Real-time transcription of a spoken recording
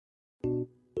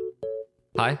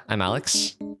Hi, I'm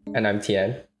Alex. And I'm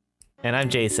Tien. And I'm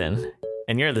Jason.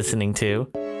 And you're listening to,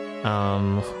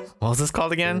 what was this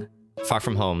called again? Far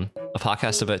From Home, a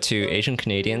podcast about two Asian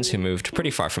Canadians who moved pretty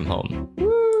far from home.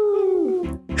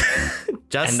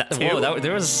 Just two? Whoa,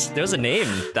 there was a name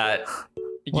that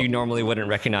you normally wouldn't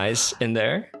recognize in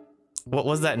there. What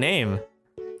was that name?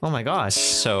 Oh my gosh.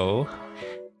 So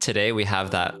today we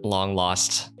have that long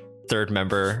lost third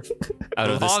member out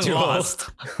of this duo. Lost.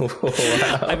 Wow.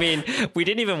 I mean, we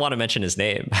didn't even want to mention his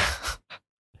name.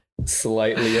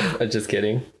 Slightly, just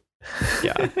kidding.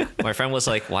 Yeah. My friend was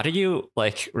like, why do you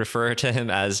refer to him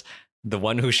as the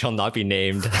one who shall not be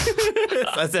named?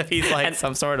 As if he's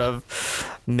some sort of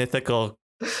mythical.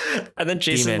 And then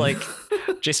Jason demon.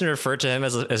 Jason referred to him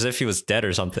as if he was dead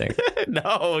or something.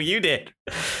 No, you did.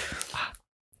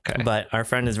 Okay. But our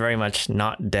friend is very much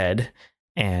not dead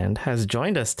and has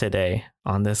joined us today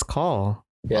on this call.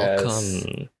 Yes.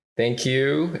 Welcome. Thank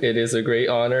you. It is a great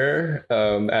honor.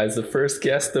 As the first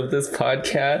guest of this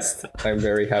podcast, I'm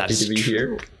very happy to be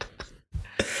here.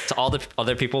 To all the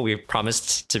other people we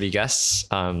promised to be guests,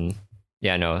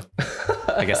 yeah, no,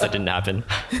 I guess that didn't happen.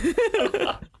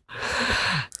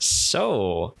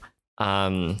 So,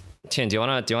 Tien, do you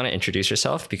wanna introduce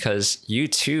yourself, because you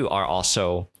too are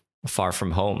also far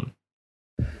from home?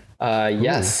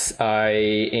 Yes, I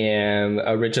am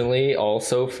originally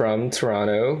also from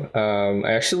Toronto.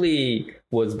 I actually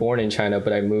was born in China,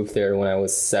 but I moved there when I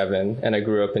was 7, and I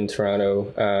grew up in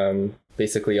Toronto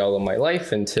basically all of my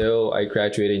life until I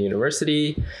graduated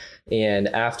university. And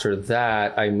after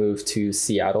that, I moved to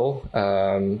Seattle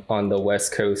on the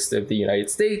west coast of the United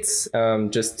States,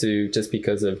 just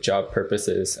because of job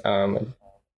purposes.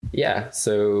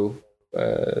 So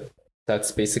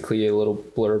that's basically a little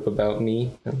blurb about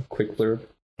me, a quick blurb.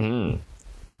 And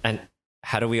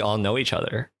how do we all know each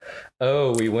other?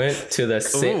 Oh, we went to the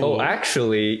same. Oh,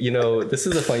 actually, this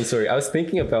is a funny story. I was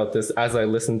thinking about this as I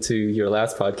listened to your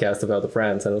last podcast about the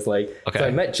friends, and I was like, okay. So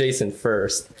I met Jason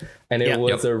first, and it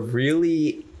was a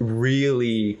really,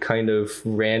 really kind of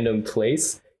random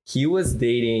place. He was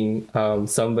dating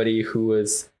somebody who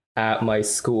was at my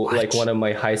school, like one of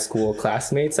my high school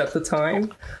classmates at the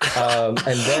time. And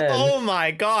then oh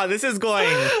my god, this is going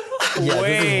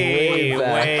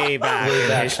way back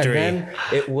in history. And then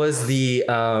it was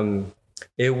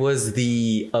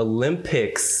the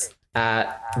Olympics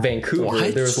at Vancouver.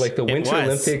 What? There was the Winter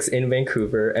Olympics in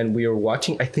Vancouver, and we were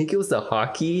watching, I think it was the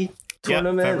hockey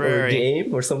tournament or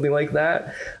game or something like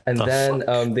that. And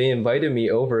then they invited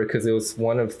me over because it was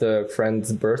one of the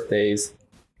friends' birthdays.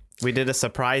 We did a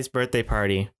surprise birthday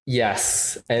party.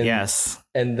 Yes.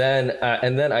 And then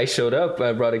I showed up,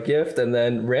 I brought a gift, and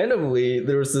then randomly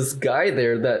there was this guy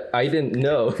there that I didn't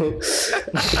know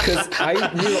because I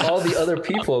knew all the other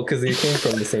people because they came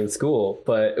from the same school,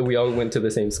 but we all went to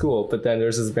the same school. But then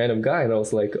there's this random guy, and I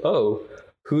was like, oh,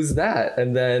 who's that?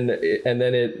 And then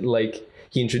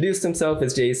he introduced himself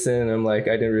as Jason. And I'm like,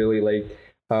 I didn't really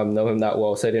know him that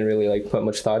well, so I didn't really put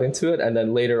much thought into it. And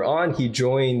then later on, he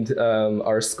joined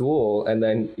our school, and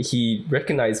then he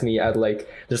recognized me at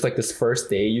there's this first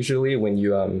day usually when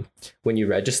you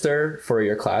register for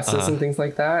your classes and things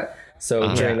like that.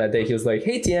 So during that day, he was like,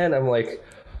 "Hey, Tien," I'm like,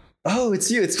 "Oh,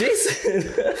 it's you, it's Jason."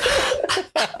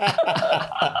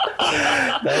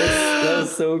 that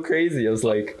was so crazy. I was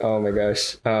like, "Oh my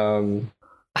gosh."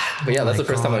 But yeah, that's the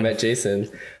first time I met Jason.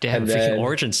 Damn, freaking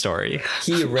origin story.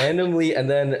 He randomly, and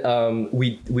then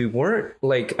we weren't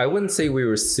I wouldn't say we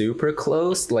were super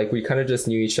close. We kind of just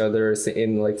knew each other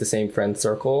in the same friend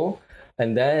circle.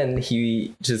 And then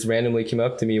he just randomly came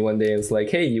up to me one day and was like,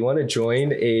 "Hey, you want to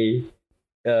join a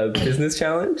business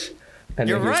challenge?" And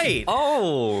you're right.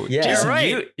 Oh, yeah, Jason, you're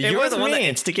right. You were the one that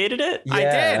instigated it? I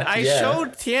did. I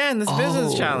showed Tien this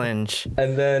business challenge.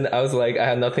 And then I was like, I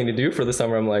had nothing to do for the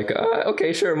summer. I'm like,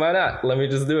 okay, sure, why not? Let me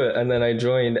just do it. And then I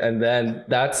joined. And then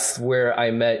that's where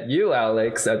I met you,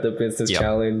 Alex, at the business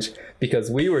challenge,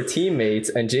 because we were teammates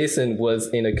and Jason was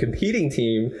in a competing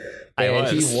team. And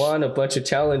he won a bunch of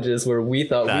challenges where we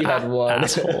thought we had won.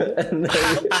 And then,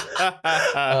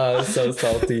 so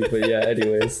salty. But yeah,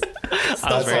 anyways.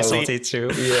 I was very salty too.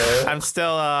 Yeah. I'm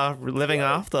still living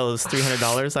off those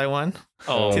 $300 I won.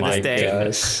 Oh to my this day.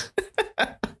 goodness.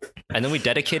 And then we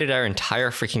dedicated our entire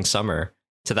freaking summer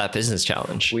to that business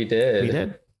challenge. We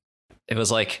did. It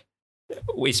was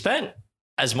we spent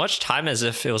as much time as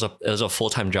if it was a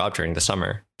full-time job during the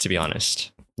summer, to be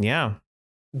honest. Yeah.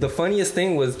 The funniest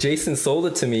thing was Jason sold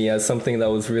it to me as something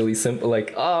that was really simple,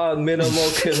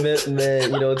 minimal commitment,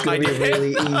 it's going to be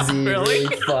really easy, really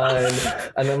fun.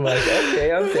 And I'm like,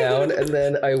 okay, I'm down. And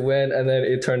then I went, and then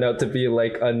it turned out to be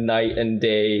a night and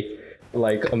day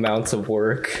amounts of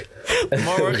work.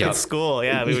 More work Yup. at school.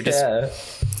 Yeah, we would just Yeah,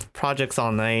 projects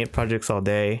all night, projects all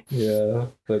day. yeah,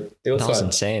 but it was That was fun.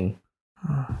 insane.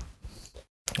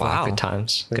 Wow, good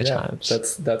times. But Good yeah,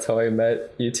 times. That's how I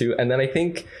met you two. And then I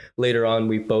think later on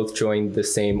we both joined the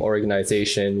same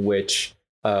organization which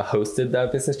hosted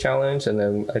that business challenge. And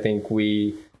then I think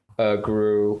we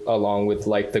grew along with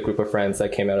like the group of friends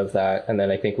that came out of that. And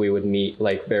then I think we would meet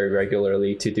like very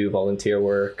regularly to do volunteer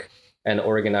work and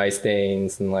organize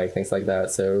things and like things like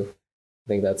that. So I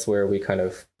think that's where we kind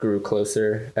of grew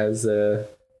closer as a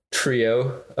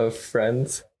trio of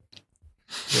friends.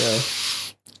 Yeah.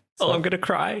 Oh, I'm gonna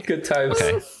cry. Good times.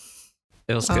 Okay.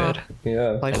 It was good.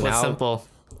 Yeah. Life And was now- simple.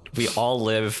 We all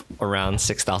live around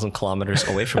 6,000 kilometers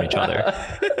away from each other.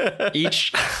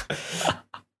 Each.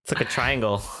 It's like a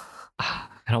triangle.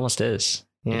 It almost is.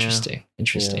 Yeah.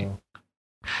 Interesting.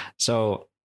 So,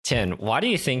 Tian, why do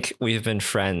you think we've been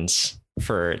friends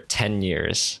for 10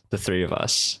 years, the three of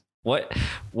us? What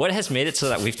has made it so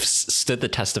that we've stood the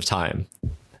test of time?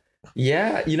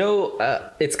 Yeah,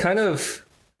 it's kind of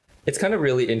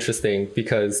really interesting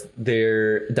because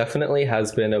there definitely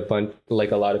has been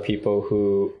a lot of people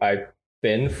who I've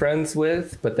been friends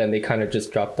with, but then they kind of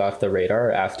just dropped off the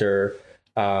radar after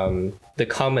the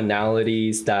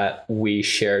commonalities that we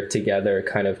shared together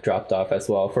kind of dropped off as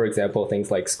well. For example,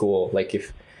 things like school, like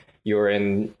if you're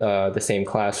in the same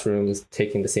classrooms,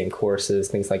 taking the same courses,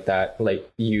 things like that, like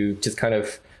you just kind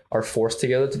of are forced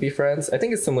together to be friends. I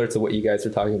think it's similar to what you guys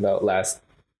were talking about last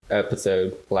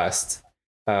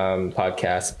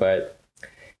podcast. But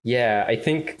yeah, I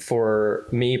think for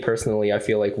me personally, I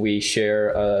feel like we share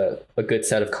a good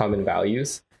set of common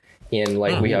values, and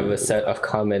like we have a set of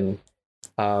common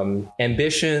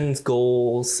ambitions,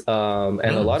 goals, and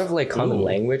a lot of like common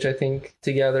language, I think,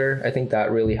 together. I think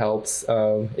that really helps.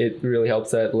 It really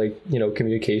helps that like,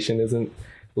 communication isn't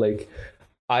like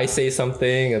I say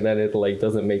something and then it like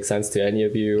doesn't make sense to any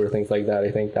of you or things like that.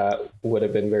 I think that would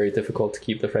have been very difficult to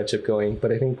keep the friendship going.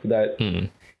 But I think that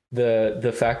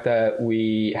the fact that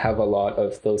we have a lot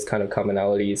of those kind of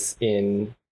commonalities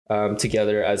in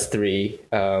together as three,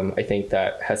 I think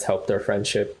that has helped our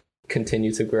friendship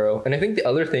continue to grow. And I think the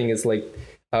other thing is like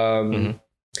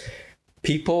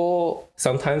people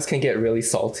sometimes can get really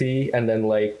salty and then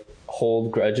like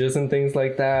hold grudges and things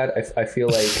like that. I feel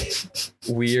like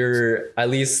at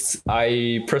least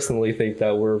I personally think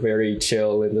that we're very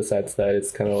chill in the sense that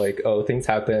it's kind of like, oh, things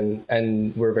happen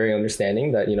and we're very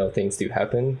understanding that, things do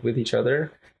happen with each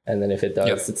other. And then if it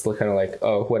does, it's kind of like,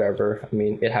 oh, whatever. I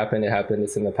mean, it happened.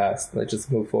 It's in the past. Let's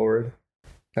just move forward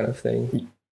kind of thing.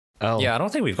 Oh, Yeah, I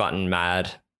don't think we've gotten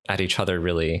mad at each other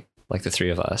really, like the three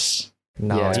of us.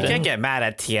 no, Yeah. you can't get mad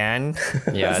at Tian.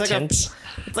 Yeah, It's like Tian's,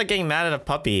 It's like getting mad at a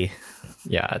puppy.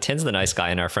 Tian's the nice guy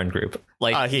in our friend group.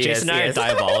 Like He Jason is, and I he are is.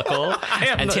 diabolical,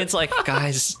 am and the- Tian's like,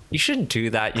 guys, you shouldn't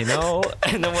do that, And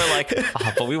then we're like,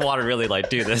 but we want to really like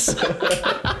do this.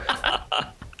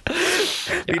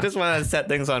 We just want to set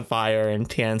things on fire, and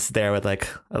Tian's there with like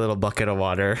a little bucket of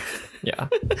water. Yeah.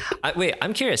 Wait,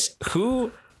 I'm curious.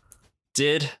 Who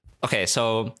did? Okay,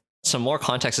 so some more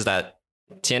context is that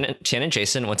Tian and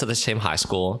Jason went to the same high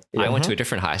school. I went to a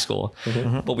different high school,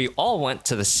 but we all went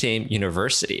to the same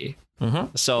university.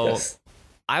 So Yes.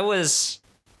 I was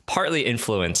partly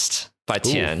influenced by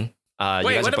Tian. You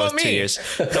Wait, guys what are both about 2 me? years.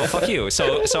 No, fuck you.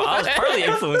 So I was partly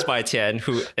influenced by Tian,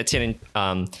 because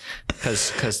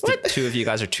the two of you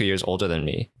guys are 2 years older than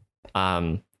me.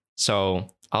 So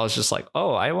I was just like,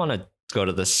 oh, I want to go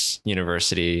to this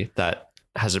university that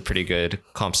has a pretty good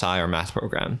comp sci or math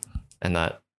program, and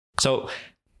that. So,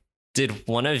 did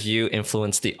one of you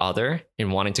influence the other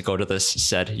in wanting to go to this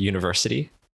said university?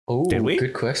 Oh, Did we?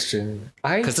 good question.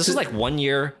 Because this was like 1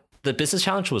 year. The business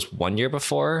challenge was 1 year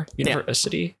before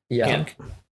university. Yeah. I think.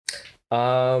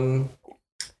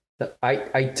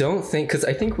 I don't think, because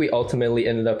I think we ultimately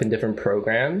ended up in different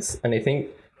programs, and I think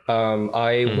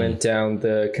I went down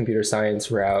the computer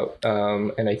science route,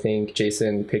 and I think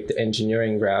Jason picked the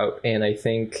engineering route, and I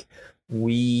think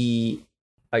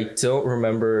I don't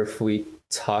remember if we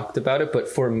talked about it, but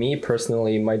for me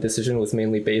personally, my decision was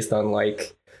mainly based on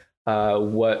like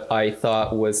what I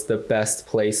thought was the best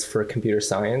place for computer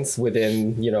science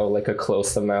within, like a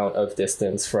close amount of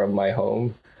distance from my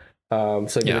home.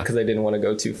 Because I didn't want to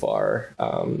go too far.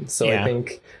 I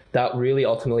think that really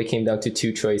ultimately came down to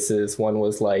two choices. One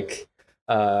was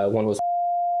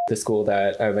the school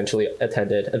that I eventually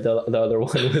attended. The other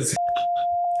one was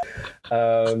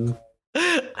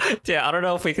Yeah, I don't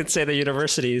know if we could say the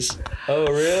universities. oh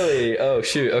really? Oh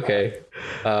shoot, okay.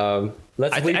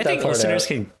 Let's I leave think that part listeners out.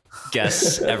 can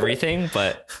guess everything,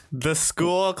 but The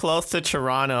school close to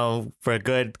Toronto for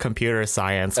good computer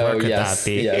science. Where Oh, could yes, that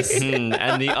be? yes.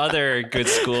 and the other good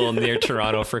school near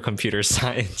Toronto for computer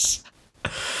science.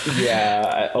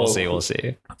 Yeah. We'll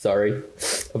see. Sorry,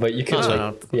 but you can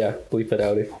Oh. bleep it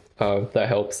out if that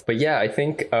helps. But yeah, I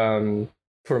think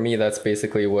for me that's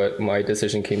basically what my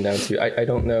decision came down to. I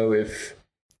don't know if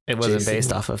It wasn't Jason.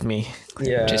 based off of me.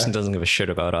 yeah. Jason doesn't give a shit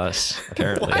about us,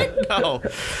 apparently. No.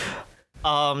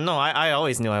 No, I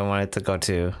always knew I wanted to go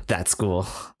to that school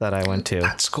that I went to.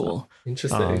 That's cool.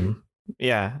 Interesting.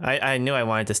 Yeah, I knew I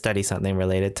wanted to study something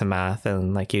related to math.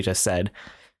 And like you just said,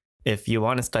 if you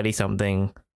want to study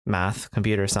something math,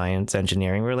 computer science,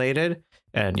 engineering related,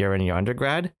 and you're in your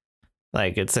undergrad,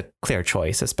 like it's a clear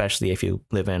choice, especially if you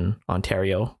live in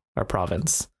Ontario, our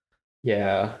province.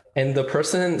 Yeah. And the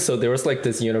person, so there was like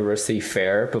this university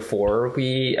fair before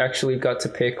we actually got to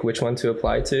pick which one to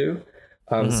apply to.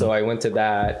 So I went to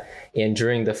that, and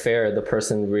during the fair, the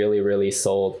person really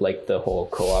sold like the whole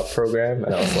co-op program.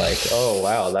 And I was like, oh,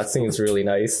 wow, that seems really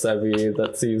nice. I mean,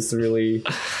 that seems really,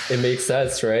 it makes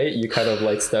sense, right? You kind of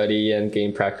like study and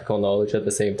gain practical knowledge at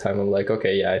the same time. I'm like,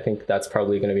 okay, yeah, I think that's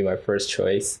probably going to be my first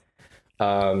choice.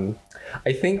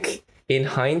 I think in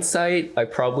hindsight, I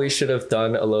probably should have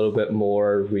done a little bit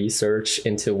more research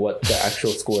into what the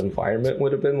actual school environment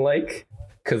would have been like,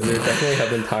 because there definitely have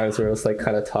been times where it was like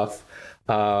kind of tough,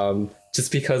 just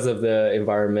because of the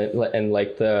environment and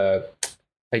like the,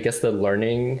 I guess, the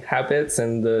learning habits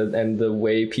and the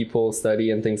way people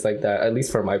study and things like that. At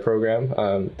least for my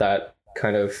program, that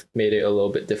kind of made it a little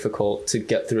bit difficult to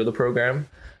get through the program.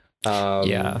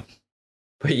 Yeah.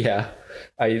 But yeah,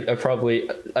 I probably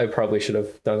should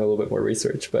have done a little bit more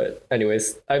research. But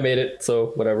anyways, I made it, so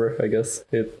whatever. I guess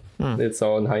it's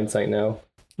all in hindsight now.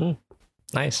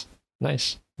 Nice.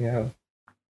 Yeah.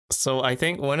 So I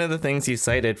think one of the things you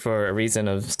cited for a reason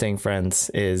of staying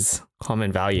friends is common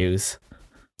values.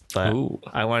 But Ooh.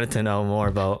 I wanted to know more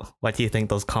about what do you think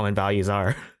those common values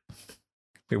are?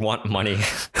 We want money,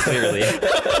 clearly.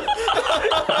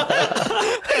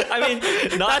 I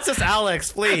mean, Not just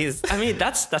Alex, please. I mean,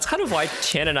 that's kind of why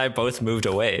Tian and I both moved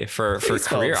away for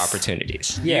career folks.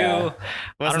 opportunities. Yeah. You,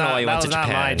 I don't know why you that went to was not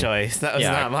Japan. my choice. That was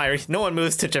Yeah. not my. No one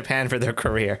moves to Japan for their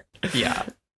career. Yeah,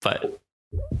 but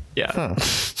yeah. Huh.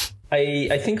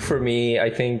 I think for me, I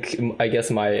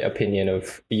guess my opinion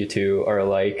of you two are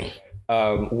like,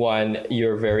 one,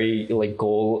 you're very like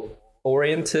goal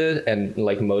oriented and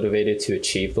like motivated to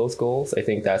achieve those goals. I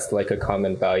think that's like a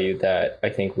common value that I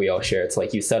think we all share. It's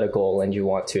like you set a goal and you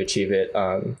want to achieve it,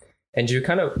 and you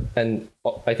kind of, and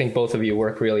I think both of you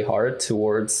work really hard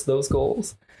towards those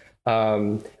goals.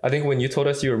 I think when you told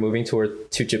us you were moving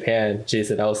to Japan,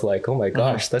 Jason, I was like, oh my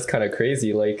gosh, that's kind of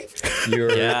crazy. Like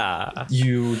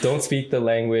you don't speak the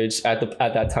language at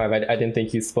that time. I didn't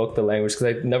think you spoke the language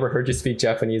because I never heard you speak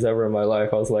Japanese ever in my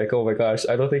life. I was like, oh my gosh,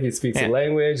 I don't think he speaks the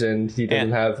language, and he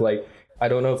doesn't have like, I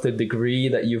don't know if the degree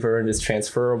that you've earned is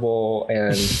transferable,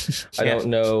 and I don't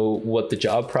know what the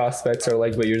job prospects are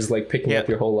like, but you're just like picking up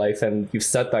your whole life and you've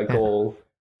set that goal.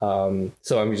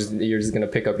 So you're just gonna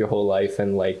pick up your whole life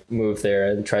and like move there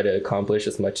and try to accomplish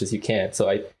as much as you can. So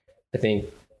I think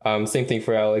same thing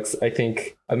for Alex.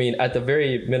 I mean at the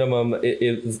very minimum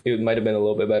it might have been a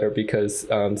little bit better because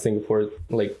Singapore,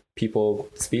 like, people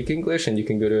speak English and you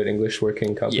can go to an English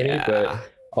working company, but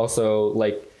also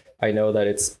like I know that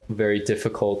it's very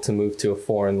difficult to move to a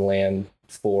foreign land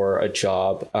for a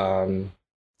job.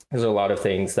 There's a lot of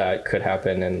things that could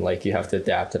happen and like you have to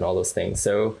adapt and all those things.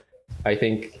 So I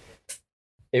think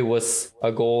it was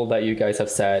a goal that you guys have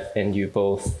set and you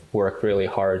both work really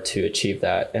hard to achieve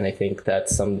that. And I think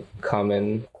that's some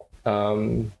common,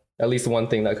 at least one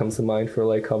thing that comes to mind for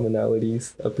like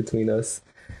commonalities between us.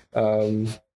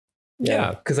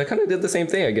 Yeah, because I kind of did the same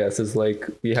thing, I guess. It's like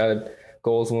we had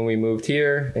goals when we moved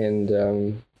here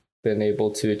and been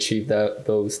able to achieve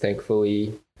those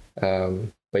thankfully.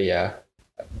 But yeah,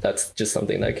 that's just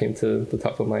something that came to the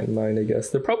top of my mind, I guess.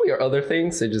 There probably are other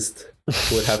things. I just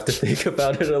would have to think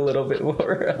about it a little bit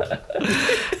more.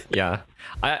 Yeah.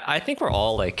 I think we're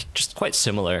all like just quite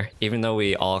similar, even though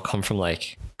we all come from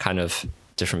like kind of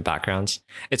different backgrounds.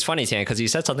 It's funny, Tian, because you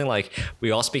said something like we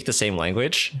all speak the same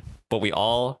language, but we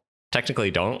all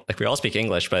technically don't. Like we all speak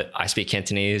English, but I speak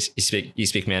Cantonese, you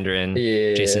speak Mandarin,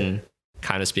 Jason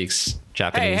kind of speaks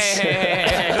Japanese.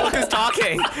 Hey, look who's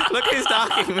talking. Look who's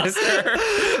talking, mister.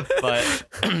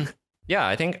 But yeah,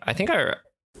 I think our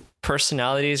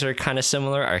personalities are kind of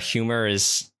similar. Our humor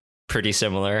is pretty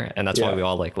similar, and that's why we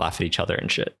all like laugh at each other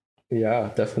and shit.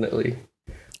 Yeah, definitely.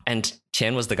 And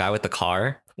Tian was the guy with the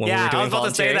car when we Yeah, were doing I was about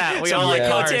to say volunteering. that. We So all we're like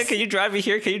like, cars. Tian, can you drive me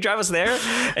here? Can you drive us there?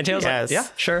 And Tian was like, yeah,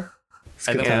 sure.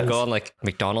 And then times. we'd go on like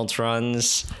McDonald's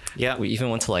runs. Yeah. We even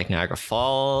went to like Niagara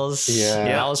Falls. Yeah.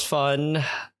 That was fun.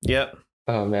 Yep.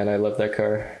 Oh man, I love that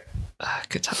car.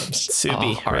 Good times.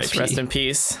 Subi. Oh, rest RIP. in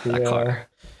peace. That car.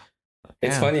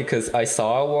 It's Yeah. funny because I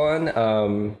saw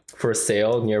one for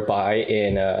sale nearby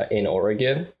in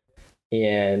Oregon,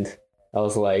 and I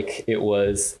was like, it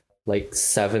was like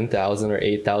 $7,000 or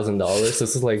 $8,000. This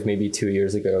was like maybe 2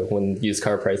 years ago when used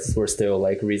car prices were still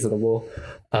like reasonable.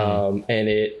 And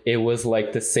it was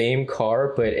like the same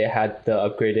car, but it had the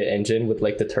upgraded engine with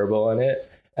like the turbo on it.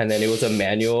 And then it was a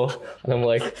manual. And I'm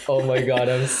like, oh my God,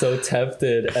 I'm so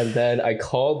tempted. And then I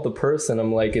called the person.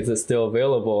 I'm like, is it still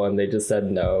available? And they just said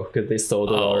no, because they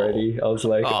sold it already. I was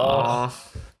like, Aw.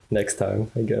 next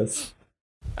time, I guess.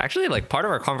 Actually, like part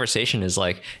of our conversation is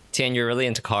like, Tian, you're really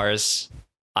into cars.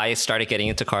 I started getting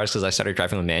into cars because I started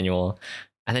driving a manual.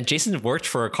 And then Jason worked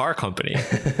for a car company.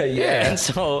 Yeah. And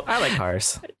so I like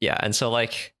cars. yeah, and so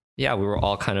like, yeah, we were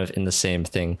all kind of in the same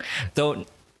thing. Though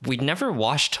we never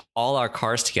washed all our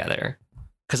cars together.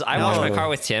 Because I washed my No. car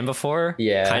with Tian before.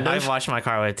 Yeah. Kind I've of. washed my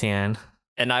car with Tian.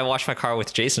 And I washed my car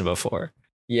with Jason before.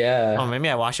 Yeah. Oh, maybe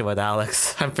I washed it with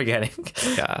Alex. I'm forgetting.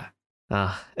 Yeah.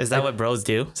 Is that what bros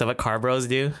do? Is that what car bros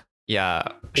do? Yeah.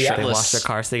 Yeah. They Shirtless. wash their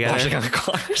cars together. Washing our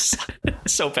cars.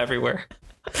 Soap everywhere.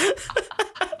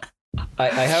 I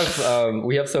have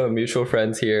we have some mutual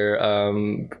friends here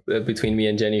between me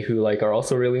and Jenny who like are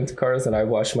also really into cars, and I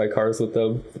washed my cars with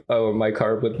them or my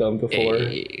car with them before,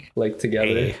 Hey. like together.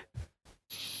 Hey.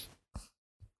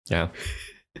 Yeah.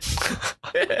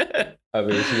 I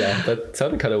mean, yeah, that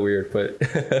sounded kind of weird, but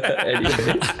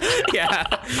anyway. Yeah.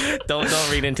 Don't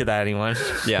read into that, anyone.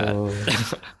 Yeah. Oh.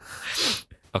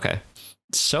 Okay.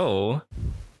 So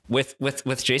with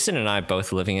Jason and I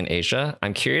both living in Asia,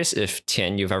 I'm curious if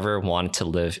Tian, you've ever wanted to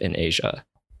live in Asia.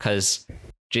 Because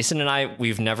Jason and I,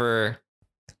 we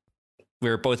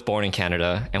were both born in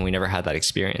Canada and we never had that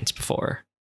experience before.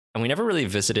 And we never really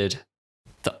visited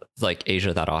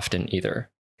Asia that often either.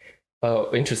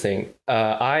 Oh, interesting.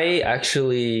 Personally,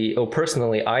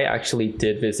 I actually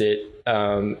did visit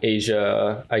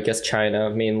Asia, I guess China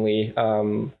mainly,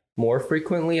 more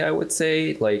frequently, I would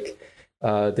say. Like,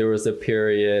 there was a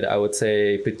period, I would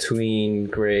say, between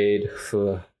grade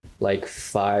like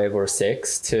 5 or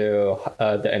 6 to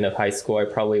the end of high school. I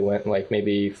probably went like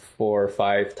maybe 4 or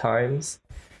 5 times.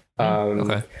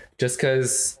 Okay. Just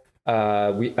because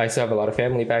I still have a lot of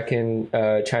family back in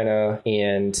China,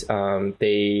 and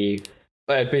they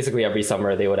basically every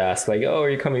summer they would ask like, oh, are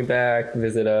you coming back,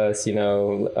 visit us,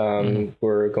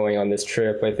 we're going on this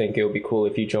trip, I think it would be cool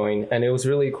if you join. And it was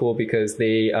really cool because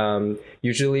they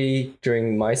usually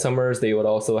during my summers they would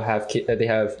also have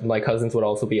my cousins would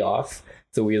also be off,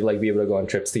 so we'd like be able to go on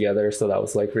trips together, so that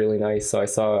was like really nice. So I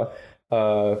saw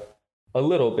a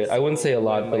little bit, I wouldn't say a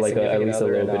lot, but like at least a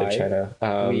little bit of China.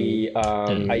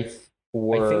 I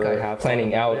were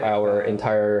planning out our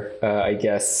entire, I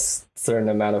guess, certain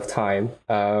amount of time,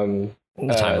 like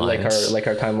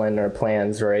our timeline and our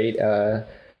plans, right?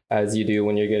 As you do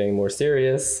when you're getting more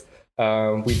serious.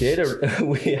 We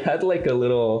had like a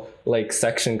little like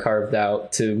section carved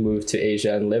out to move to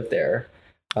Asia and live there.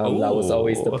 That was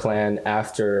always the plan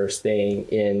after staying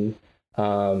in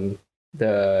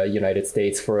the United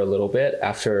States for a little bit.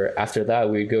 After that,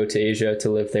 we'd go to Asia to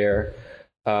live there.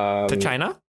 To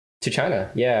China? To China,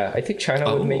 yeah. I think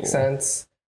China would make sense.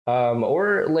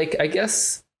 Or like, I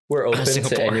guess we're open to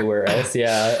Singapore. anywhere else.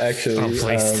 Yeah, actually.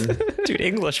 please. Dude,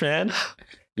 English, man.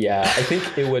 Yeah, I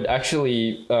think it would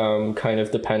actually kind of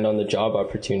depend on the job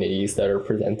opportunities that are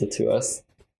presented to us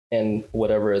and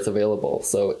whatever is available.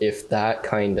 So if that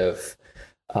kind of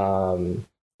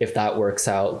if that works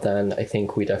out, then I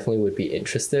think we definitely would be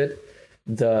interested.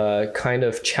 The kind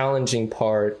of challenging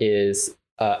part is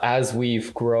as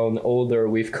we've grown older,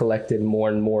 we've collected more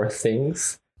and more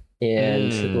things,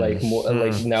 and like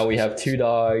now we have 2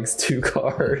 dogs, 2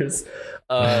 cars,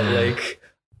 like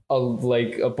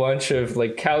a bunch of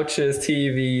like couches,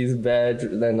 TVs, beds,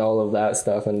 and all of that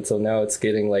stuff. And so now it's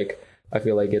getting like, I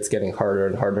feel like it's getting harder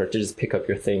and harder to just pick up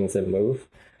your things and move.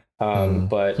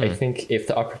 But I think if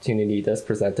the opportunity does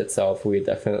present itself, we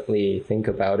definitely think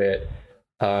about it.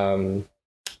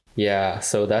 Yeah,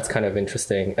 so that's kind of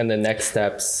interesting. And the next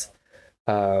steps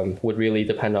would really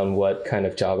depend on what kind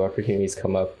of job opportunities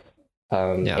come up,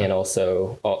 and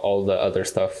also all the other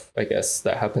stuff, I guess,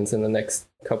 that happens in the next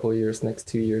couple of years, next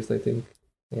 2 years, I think.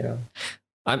 Yeah.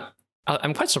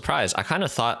 I'm quite surprised. I kind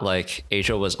of thought like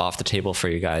Asia was off the table for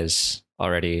you guys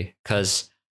already, because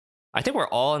I think we're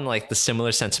all in like the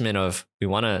similar sentiment of we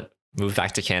want to move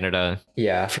back to Canada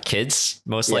Yeah. for kids,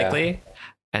 most Yeah. likely.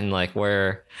 And like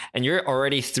you're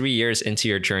already 3 years into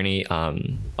your journey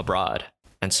abroad.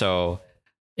 And so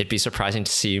it'd be surprising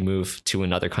to see you move to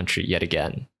another country yet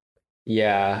again.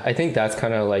 Yeah, I think that's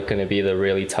kind of like going to be the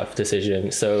really tough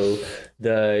decision. So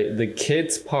the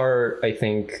kids part, I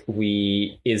think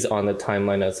is on the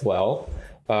timeline as well.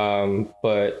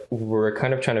 But we're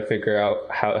kind of trying to figure out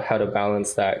how to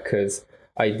balance that, because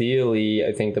ideally,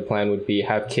 I think the plan would be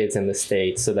have kids in the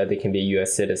States so that they can be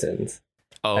US citizens.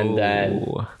 Oh, And then,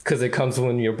 because it comes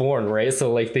when you're born, right?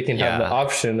 So like they can have the Yeah.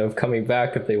 option of coming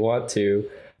back if they want to,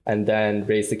 and then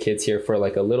raise the kids here for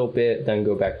like a little bit, then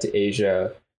go back to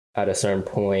Asia at a certain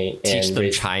point teach and them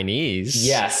raise. Yes.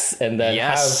 Yes, and then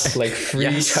Yes. have like free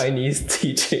Yes. Chinese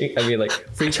teaching. I mean, like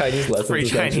free Chinese lessons. Free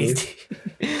essentially. Chinese.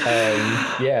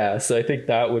 Yeah, so I think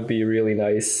that would be really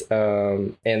nice.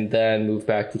 And then move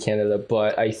back to Canada.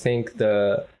 But I think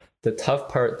the tough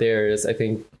part there is, I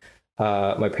think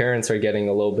my parents are getting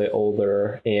a little bit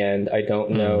older, and I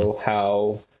don't know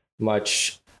how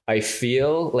much I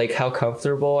feel, like how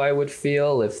comfortable I would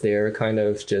feel if they're kind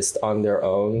of just on their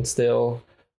own still.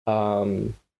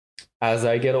 As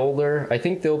I get older, I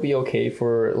think they'll be okay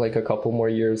for like a couple more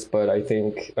years, but I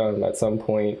think at some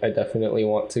point I definitely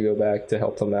want to go back to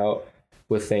help them out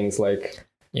with things like,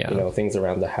 Yeah. you know, things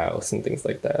around the house and things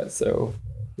like that. So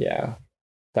yeah,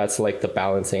 that's like the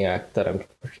balancing act that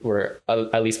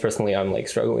at least personally, I'm like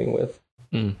struggling with.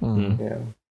 Yeah.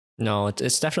 No,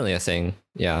 it's definitely a thing.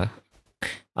 Yeah.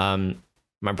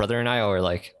 My brother and I are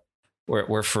like,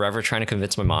 we're forever trying to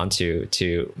convince my mom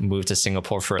to move to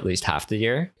Singapore for at least half the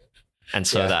year. And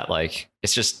so Yeah. that like,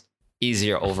 it's just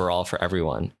easier overall for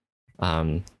everyone.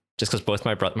 Just because both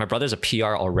my brother's a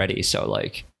PR already. So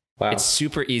like, Wow. it's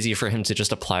super easy for him to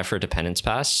just apply for a dependence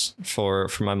pass for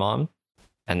my mom.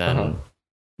 And then,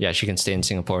 yeah, she can stay in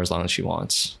Singapore as long as she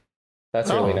wants. That's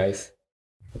really Oh. nice.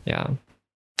 Yeah.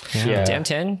 Yeah. Damn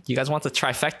 10, you guys want the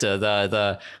trifecta,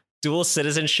 the dual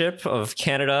citizenship of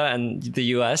Canada and the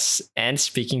US, and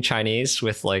speaking Chinese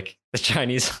with like the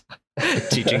Chinese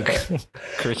teaching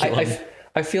curriculum.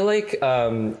 I feel like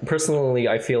personally,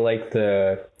 I feel like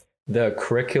the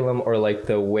curriculum, or like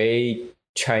the way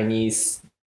Chinese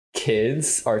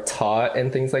kids are taught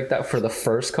and things like that for the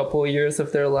first couple of years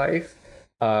of their life,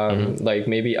 like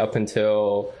maybe up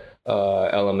until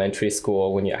elementary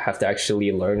school, when you have to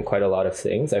actually learn quite a lot of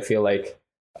things, I feel like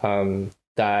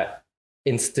that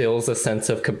instills a sense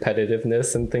of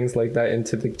competitiveness and things like that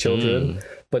into the children.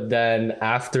 But then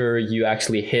after you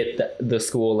actually hit the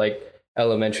school, like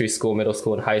elementary school, middle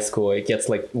school, and high school, it gets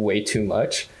like way too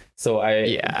much. So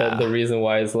the reason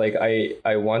why is like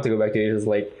I want to go back to it is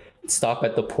like stop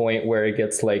at the point where it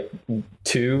gets like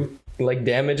too like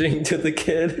damaging to the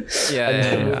kid, and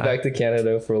then move back to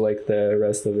Canada for like the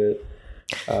rest of it.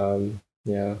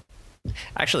 Yeah.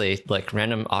 Actually, like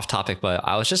random off topic, but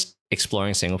I was just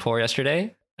exploring Singapore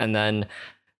yesterday, and then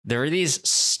there were these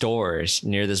stores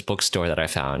near this bookstore that I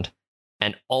found,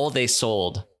 and all they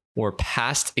sold were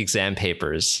past exam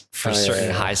papers for certain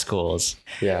high schools.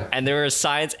 Yeah. And there were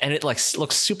signs, and it like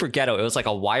looked super ghetto. It was like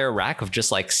a wire rack of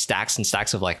just like stacks and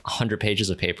stacks of like 100 pages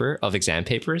of paper, of exam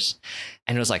papers.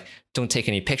 And it was like, don't take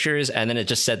any pictures. And then it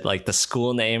just said like the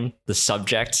school name, the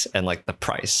subject, and like the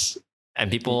price.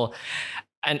 And people,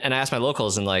 and I asked my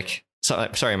locals and like,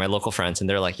 my local friends, and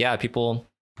they're like, yeah, people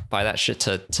buy that shit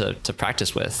to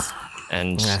practice with.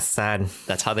 And That's sad.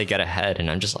 that's how they get ahead. And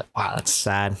I'm just like, wow, that's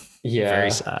Sad. Yeah. very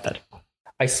sad.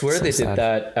 I swear So they sad. did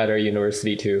that at our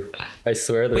university too. I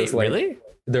swear there's Wait, like really?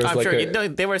 there's I'm like sure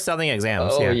they were selling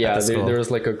exams. oh at yeah, the school. there was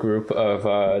like a group of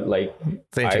like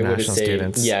The I would international say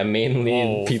students. yeah, mainly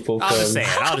Whoa. people from I'll just say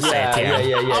it. I'll just say it. yeah, Tim.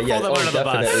 yeah. I'll pull them under the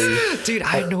bus. definitely. Dude, I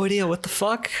had no idea. What the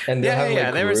fuck? And they Yeah, have, yeah,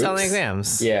 like, they were selling groups.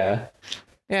 exams. Yeah.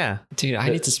 Yeah. Dude, I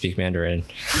need to speak Mandarin.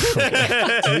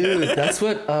 Dude, that's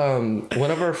what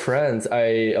one of our friends,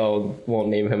 I won't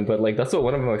name him, but like that's what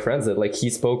one of my friends did. Like he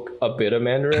spoke a bit of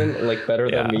Mandarin like better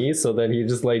Yeah. than me, so then he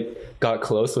just like got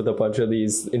close with a bunch of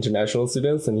these international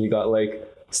students, and he got like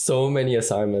so many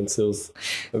assignments. It was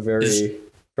very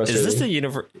frustrating. Is this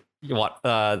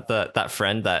that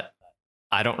friend that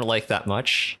I don't like that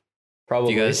much?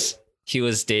 Probably Because he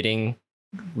was dating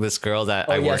this girl that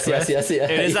I worked yes, with. yeah.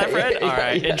 It is that friend? Yeah, All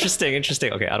right, yeah. interesting.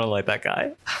 Okay, I don't like that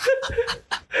guy.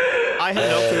 I have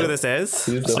no clue who this is.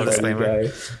 He's So a funny disclaimer.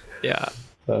 guy. Yeah.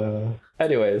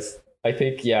 Anyways, I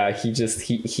think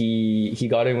he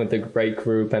got in with the right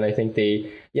group, and I think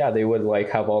they would like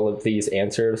have all of these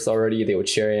answers already. They would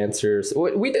share answers.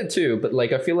 We did too, but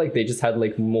like I feel like they just had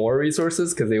like more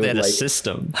resources because they They would had a like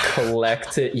system.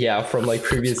 collect it from like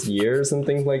previous years and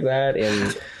things like that.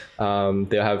 And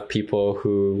they'll have people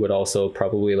who would also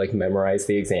probably like memorize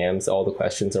the exams, all the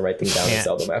questions, and write them down and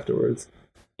sell them afterwards.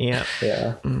 Yeah.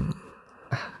 Yeah.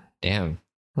 Damn.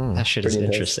 Hmm. That shit is Pretty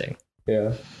intense. interesting.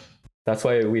 Yeah. That's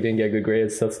why we didn't get good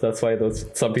grades. That's why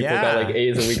some people got like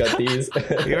A's and we got D's.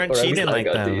 You weren't cheating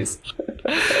like them.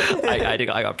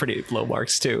 I got pretty low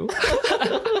marks too.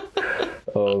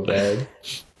 Oh man.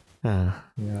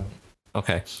 Yeah.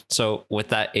 Okay, so with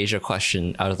that Asia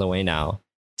question out of the way now,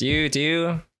 do you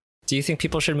think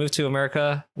people should move to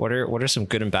America? What are some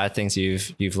good and bad things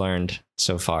you've learned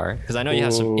so far? Because I know you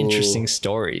have some interesting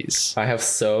stories. I have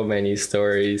so many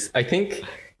stories. I think,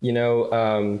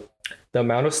 the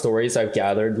amount of stories I've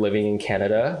gathered living in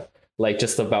Canada, like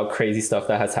just about crazy stuff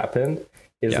that has happened,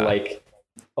 is like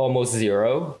almost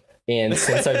zero. And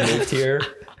since I've moved here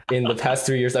in the past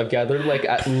 3 years, I've gathered like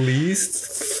at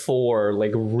least 4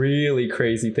 like really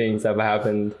crazy things that have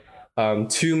happened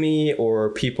to me or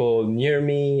people near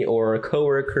me or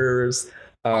coworkers.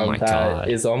 That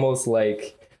is almost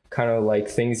like kind of like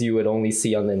things you would only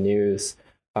see on the news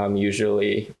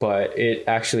usually, but it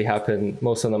actually happened.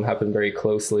 Most of them happened very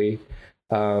closely.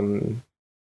 I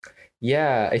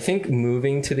think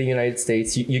moving to the United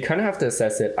States, you kind of have to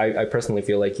assess it. I personally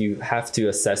feel like you have to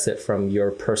assess it from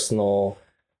your personal,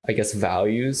 I guess,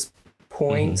 values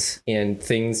points and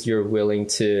things you're willing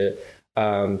to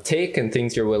take and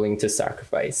things you're willing to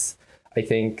sacrifice. I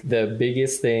think the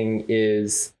biggest thing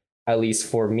is, at least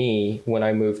for me, when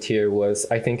I moved here, was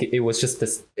I think it was just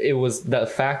this. It was the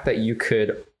fact that you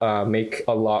could make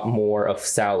a lot more of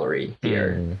salary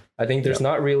here. I think there's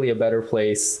not really a better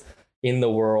place in the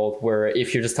world where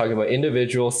if you're just talking about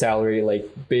individual salary, like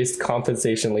based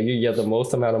compensation, like you get the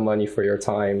most amount of money for your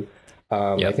time.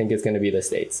 I think it's going to be the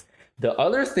States. The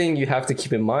other thing you have to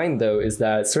keep in mind, though, is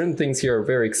that certain things here are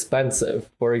very expensive.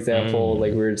 For example,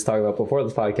 like we were just talking about before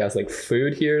this podcast, like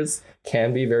food here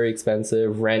can be very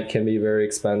expensive. Rent can be very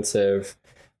expensive.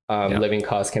 Living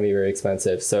costs can be very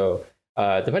expensive. So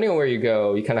depending on where you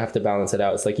go, you kind of have to balance it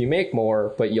out. It's like you make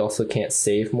more, but you also can't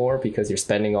save more because you're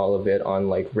spending all of it on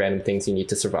like random things you need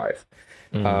to survive.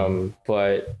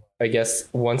 But I guess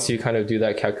once you kind of do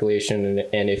that calculation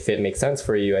and if it makes sense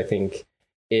for you, I think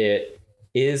it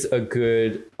is a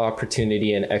good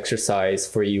opportunity and exercise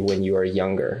for you when you are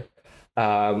younger.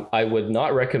 I would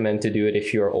not recommend to do it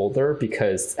if you're older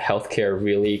because healthcare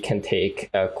really can take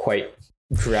a quite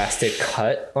drastic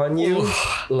cut on you,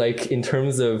 like in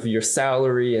terms of your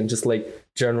salary and just like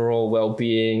general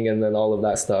well-being and then all of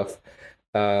that stuff.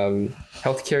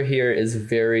 Healthcare here is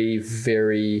very,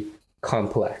 very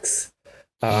complex.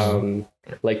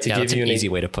 Like to give you an easy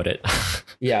way to put it.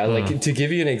 Like to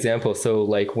give you an example. So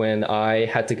like when I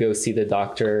had to go see the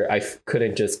doctor, I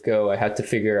couldn't just go. I had to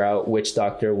figure out which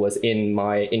doctor was in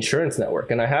my insurance network.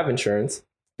 And I have insurance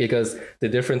because the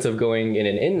difference of going in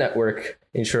an in-network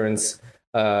insurance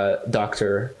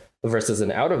doctor versus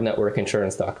an out-of-network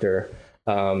insurance doctor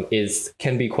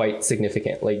can be quite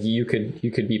significant. Like you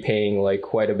could be paying like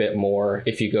quite a bit more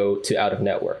if you go to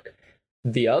out-of-network.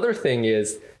 The other thing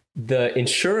is the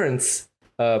insurance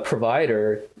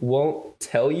provider won't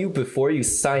tell you before you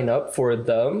sign up for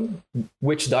them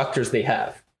which doctors they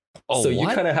have. So you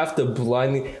kind of have to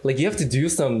blindly, like you have to do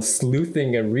some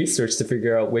sleuthing and research to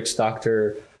figure out which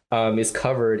doctor is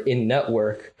covered in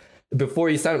network before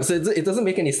you sign up. So it doesn't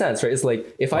make any sense, right? It's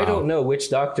like, if I don't know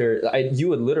which doctor, you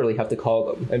would literally have to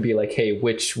call them and be like, hey,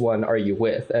 which one are you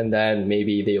with? And then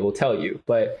maybe they will tell you.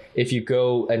 But if you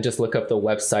go and just look up the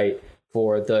website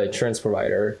for the insurance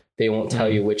provider, they won't tell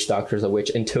you which doctors are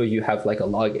which until you have like a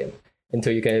login,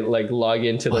 until you can like log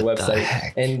into the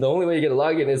website. And the only way you get a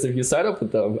login is if you sign up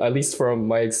with them, at least from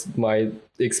my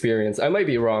experience. I might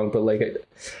be wrong, but like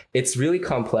it's really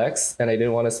complex and I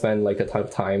didn't want to spend like a ton of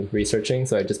time researching.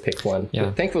 So I just picked one.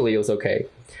 But thankfully it was okay.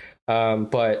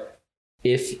 But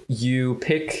if you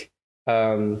pick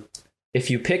an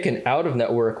out of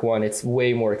network one, it's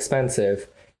way more expensive.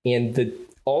 And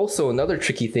also another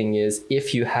tricky thing is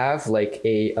if you have like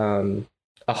a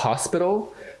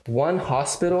hospital, one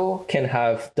hospital can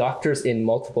have doctors in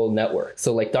multiple networks.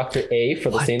 So like Dr. A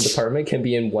for the same department can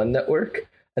be in one network,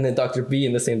 and then Dr. B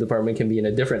in the same department can be in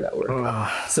a different network.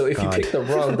 So if you pick the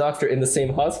wrong doctor in the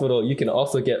same hospital, you can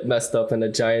also get messed up in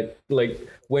a giant, like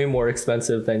way more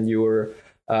expensive than you were,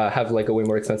 have like a way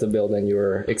more expensive bill than you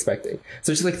were expecting.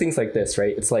 So just like things like this,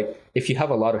 right? It's like if you have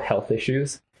a lot of health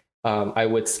issues, I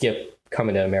would skip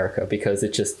coming to America because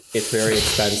it's very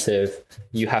expensive.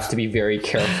 You have to be very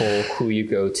careful who you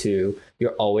go to.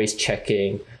 You're always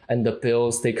checking, and the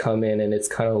bills, they come in and it's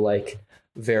kind of like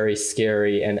very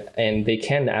scary, and they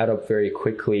can add up very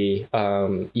quickly,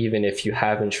 even if you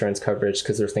have insurance coverage,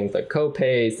 because there's things like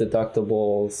co-pays,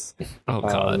 deductibles,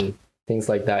 things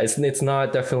like that. It's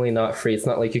not definitely not free. It's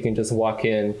not like you can just walk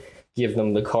in, give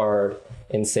them the card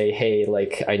and say, hey,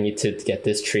 like I need to get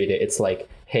this treated. It's like,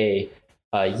 hey,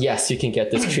 yes, you can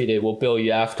get this treated, we'll bill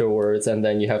you afterwards, and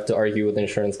then you have to argue with the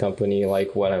insurance company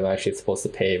like what I'm actually supposed to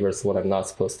pay versus what I'm not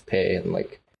supposed to pay. And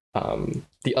like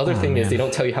the other thing is they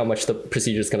don't tell you how much the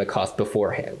procedure is going to cost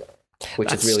beforehand, which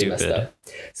That's is really stupid. messed up.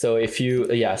 So if you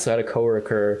so I had a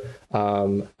coworker,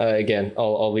 again,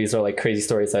 all these are like crazy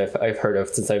stories I've heard of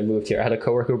since I moved here. I had a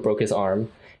coworker who broke his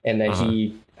arm, and then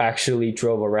he actually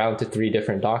drove around to 3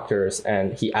 different doctors,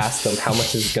 and he asked them how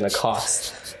much is it going to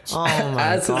cost. Oh my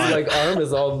As his god. like arm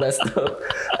is all messed up,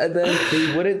 and then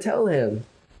they wouldn't tell him.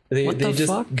 They What the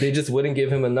just fuck? they just wouldn't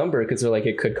give him a number because they're like,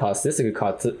 it could cost this, it could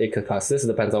cost this. It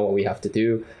depends on what we have to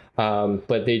do.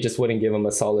 But they just wouldn't give him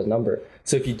a solid number.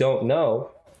 So if you don't know,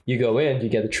 you go in, you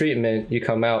get the treatment, you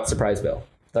come out, surprise bill.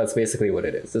 That's basically what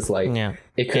it is. It's like Yeah.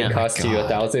 it could Yeah. cost you God.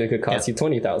 1,000, it could cost you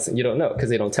 20,000. You don't know because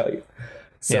they don't tell you.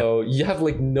 So you have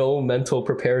like no mental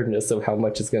preparedness of how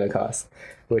much it's gonna cost,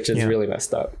 which is really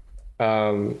messed up.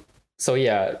 So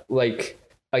yeah, like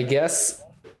I guess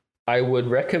I would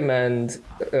recommend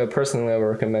personally, I would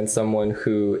recommend someone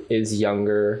who is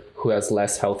younger, who has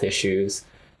less health issues,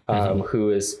 who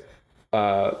is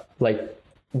like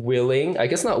willing, I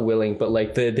guess not willing, but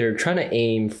like they're trying to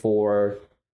aim for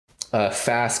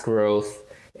fast growth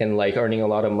and like earning a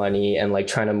lot of money and like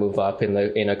trying to move up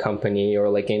in a company or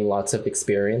like gain lots of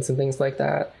experience and things like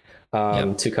that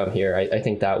to come here. I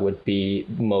think that would be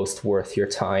most worth your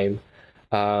time.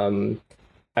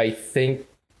 I think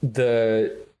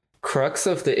the crux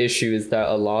of the issue is that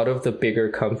a lot of the bigger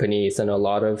companies and a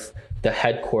lot of the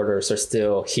headquarters are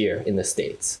still here in the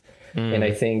States. And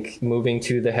I think moving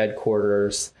to the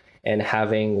headquarters and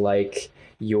having like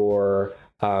your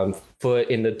foot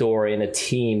in the door in a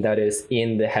team that is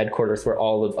in the headquarters where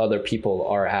all of other people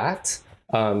are at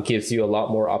gives you a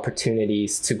lot more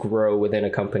opportunities to grow within a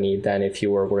company than if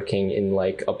you were working in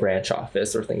like a branch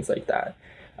office or things like that.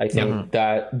 I think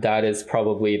that is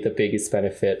probably the biggest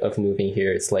benefit of moving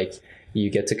here. It's like you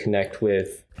get to connect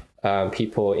with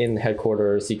people in the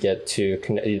headquarters. You get to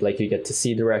you get to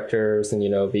see directors and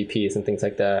VPs and things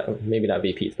like that. Maybe not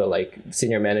VPs, but like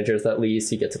senior managers at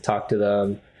least. You get to talk to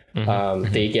them.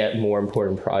 They get more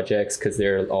important projects because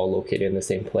they're all located in the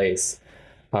same place.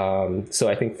 So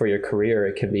I think for your career,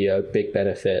 it can be a big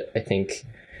benefit. I think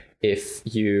if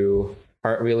you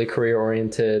aren't really career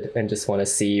oriented and just want to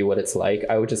see what it's like,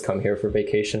 I would just come here for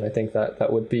vacation. I think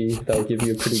that would give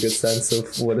you a pretty good sense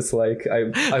of what it's like. I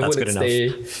wouldn't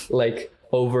stay like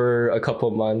over a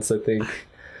couple months. I think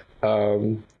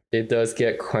it does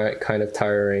get kind of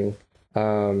tiring.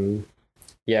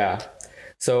 Yeah.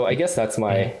 So I guess that's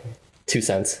my 2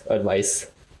 cents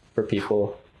advice for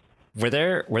people. Were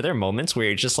there moments where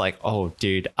you're just like, oh,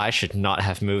 dude, I should not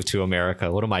have moved to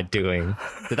America. What am I doing?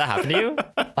 Did that happen to you?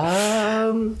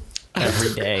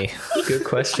 Every day. Good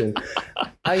question.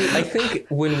 I think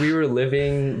when we were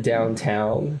living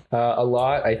downtown a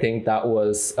lot, I think that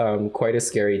was quite a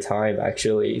scary time,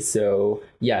 actually. So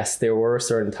yes, there were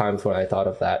certain times when I thought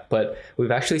of that. But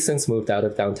we've actually since moved out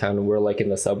of downtown and we're like in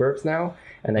the suburbs now.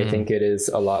 And I think it is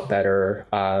a lot better.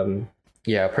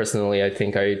 Personally, I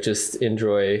think I just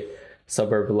enjoy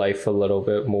suburb life a little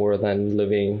bit more than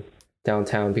living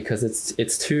downtown because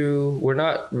we're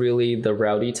not really the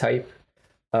rowdy type.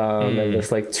 And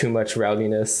there's like too much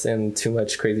rowdiness and too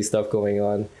much crazy stuff going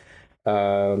on.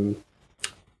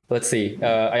 Let's see.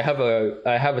 I have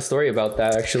a story about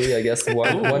that actually. I guess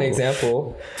one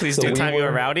example. Please do tell me you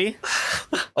were rowdy.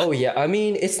 Oh yeah. I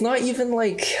mean, it's not even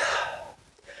like,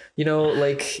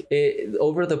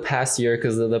 over the past year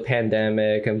because of the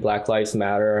pandemic and Black Lives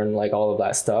Matter and like all of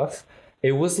that stuff,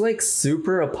 it was like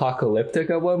super apocalyptic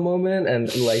at one moment,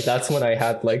 and like that's when I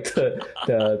had like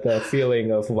the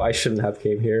feeling of I shouldn't have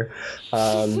came here.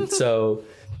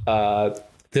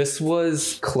 This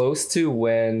was close to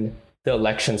when the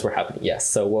elections were happening. Yes.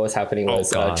 So what was happening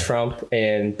was Trump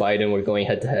and Biden were going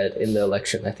head to head in the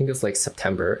election. I think it was like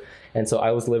September. And so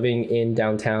I was living in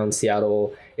downtown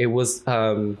Seattle. It was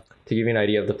to give you an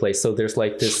idea of the place. So there's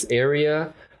like this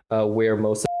area where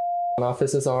most of the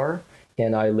offices are.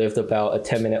 And I lived about a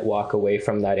 10-minute walk away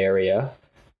from that area.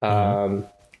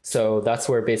 So that's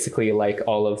where basically like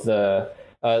all of the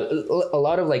a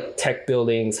lot of like tech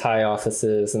buildings, high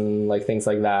offices and like things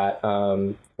like that,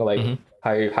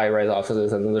 high-rise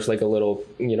offices. And then there's like a little,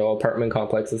 apartment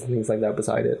complexes and things like that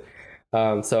beside it.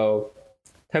 So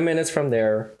 10 minutes from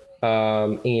there.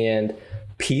 And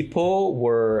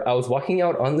I was walking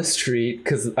out on the street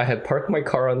because I had parked my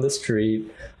car on the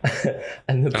street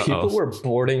and the people were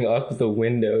boarding up the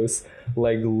windows,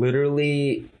 like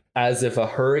literally as if a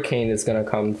hurricane is going to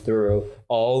come through.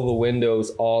 All the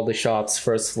windows, all the shops,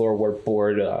 first floor were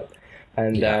boarded up.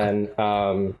 And then,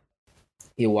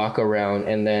 you walk around,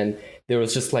 and then there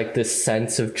was just like this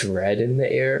sense of dread in the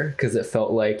air because it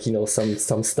felt like, you know, some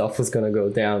stuff was gonna go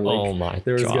down. Like, Oh my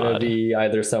there was gonna God. be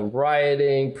either some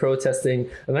rioting, protesting,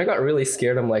 and I got really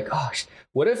scared. I'm like, gosh,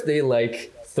 what if they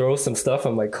like throw some stuff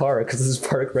on my car because this is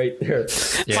parked right there?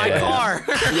 My Yeah. car.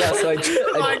 Yeah, so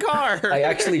My car. I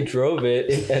actually drove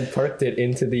it and parked it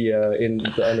into the in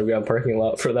the underground parking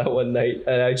lot for that one night.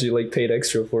 I actually like paid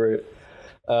extra for it.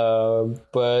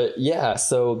 But yeah,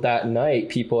 so that night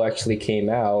people actually came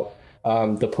out.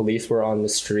 The police were on the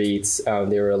streets.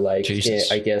 They were like,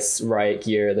 Jesus. I guess, riot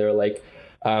gear. They were like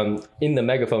in the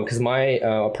megaphone, because my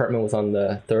apartment was on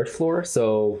the 3rd floor,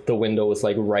 so the window was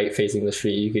like right facing the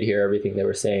street. You could hear everything they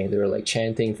were saying. They were like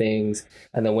chanting things,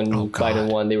 and then when Oh, God.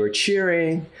 Biden won, they were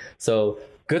cheering. So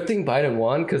good thing Biden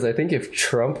won, because I think if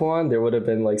Trump won, there would have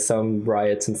been like some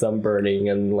riots and some burning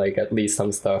and like at least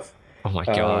some stuff. Oh my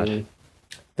God.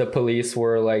 The police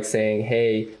were like saying,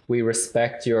 hey, we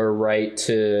respect your right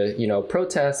to, you know,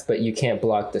 protest, but you can't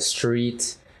block the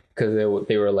street, because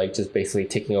they were like just basically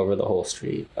taking over the whole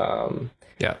street.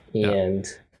 Yeah. And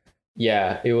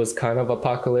yeah, it was kind of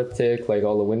apocalyptic. Like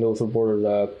all the windows were boarded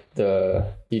up.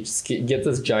 You just get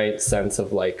this giant sense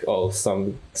of like, oh,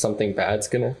 something bad's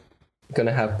gonna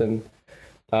happen.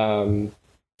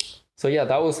 So yeah,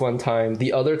 that was one time.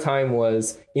 The other time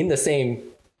was in the same,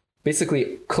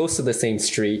 basically close to the same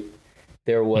street.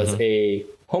 There was a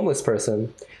homeless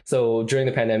person. So during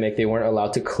the pandemic, they weren't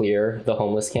allowed to clear the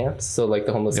homeless camps. So like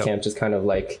the homeless camp just kind of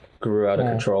like grew out of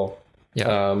control.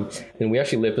 Yeah. And we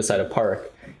actually lived beside a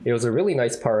park. It was a really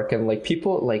nice park, and like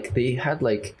people, like they had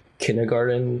like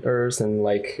kindergarteners and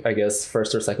like I guess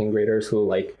 1st or 2nd graders who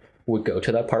like would go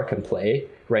to that park and play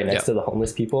right next to the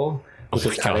homeless people, which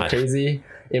was kind of crazy.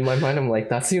 In my mind, I'm like,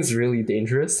 that seems really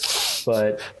dangerous.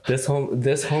 But this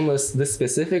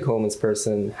specific homeless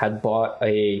person had bought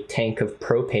a tank of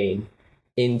propane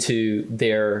into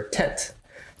their tent.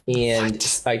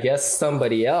 And I guess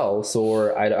somebody else,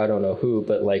 or I don't know who,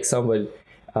 but like somebody,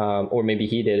 or maybe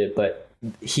he did it, but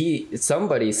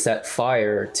somebody set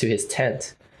fire to his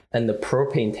tent, and the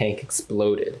propane tank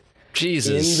exploded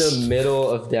Jesus. in the middle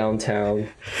of downtown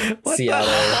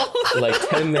Seattle, like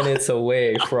 10 minutes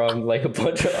away from like a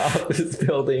bunch of office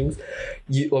buildings.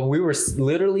 We were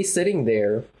literally sitting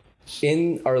there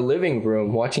in our living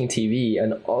room watching TV,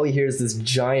 and all you hear is this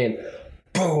giant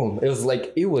boom. It was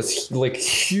like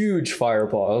huge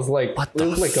fireball. It was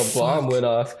like a bomb went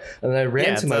off, and I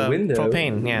ran to my window.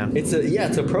 Propane, yeah. It's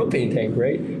a propane tank,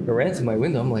 right? I ran to my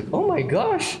window. I'm like, oh my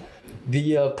gosh,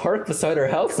 the park beside our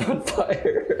house on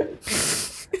fire.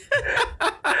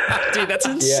 Dude, that's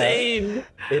insane.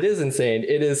 It is insane.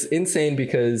 It is insane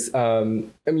because I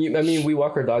mean, we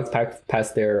walk our dogs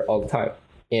past there all the time.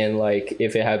 And like,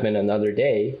 if it had been another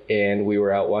day and we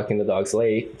were out walking the dogs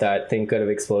late, that thing could have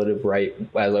exploded right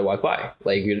as I walked by.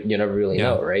 Like you never really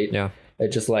know, right? Yeah. It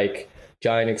just like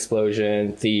giant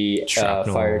explosion. The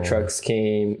Shrapnel. fire trucks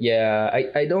came. Yeah,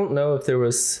 I don't know if there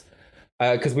was,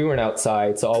 because we weren't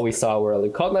outside, so all we saw were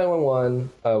like called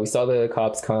 911. We saw the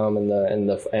cops come and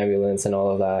the ambulance and all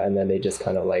of that, and then they just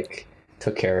kind of like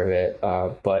took care of it.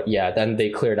 But yeah, then they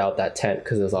cleared out that tent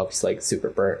because it was obviously like super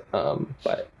burnt.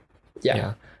 But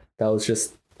yeah, that was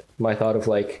just my thought of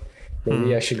like,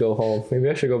 maybe I should go home. Maybe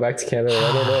I should go back to Canada.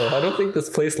 I don't know. I don't think this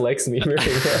place likes me very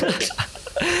much.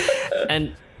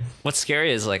 And what's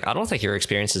scary is like, I don't think your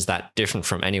experience is that different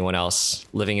from anyone else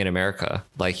living in America.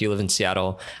 Like you live in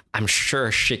Seattle. I'm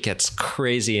sure shit gets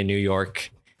crazy in New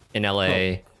York, in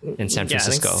LA, in San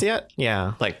Francisco.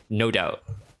 Yeah. Like no doubt.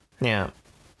 Yeah.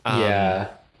 Yeah.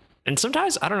 And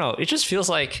sometimes, I don't know, it just feels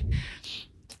like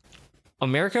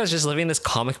America is just living this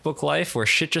comic book life where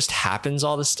shit just happens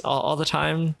all the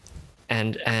time.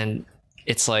 And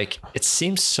it's like, it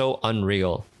seems so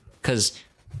unreal because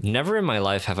never in my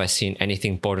life have I seen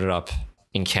anything boarded up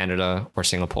in Canada or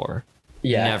Singapore.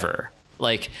 Yeah. Never.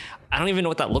 Like, I don't even know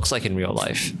what that looks like in real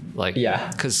life. Like,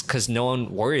 Yeah. Cause no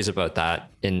one worries about that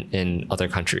in other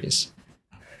countries.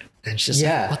 And it's just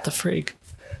Yeah. like, what the freak?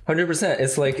 100%.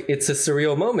 It's like, it's a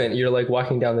surreal moment. You're like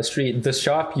walking down the street, the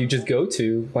shop you just go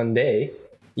to one day,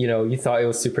 you know, you thought it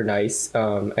was super nice.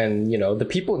 And you know, the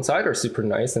people inside are super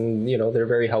nice and, you know, they're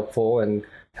very helpful and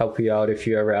help you out if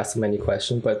you ever ask them any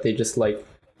questions, but they just like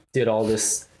did all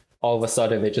this, all of a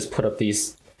sudden they just put up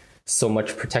these, so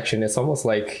much protection. It's almost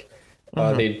like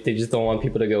they just don't want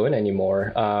people to go in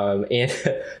anymore. And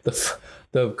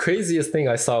the craziest thing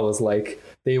I saw was like,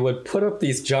 they would put up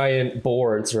these giant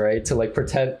boards, right, to like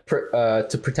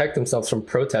to protect themselves from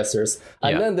protesters,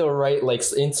 and then they'll write like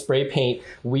in spray paint,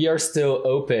 "We are still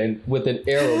open," with an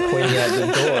arrow pointing at the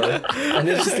door, and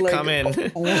it's just like, Come in.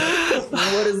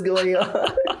 what is going on?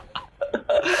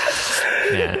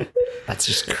 Man,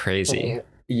 It's just crazy.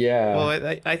 Yeah.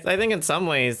 Well, I think in some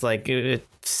ways, like it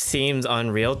seems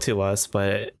unreal to us,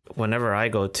 but whenever I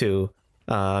go to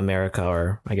America,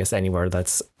 or I guess anywhere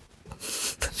that's,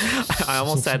 I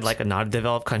almost said like a not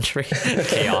developed country,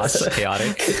 Chaotic,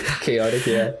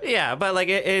 yeah. yeah, but like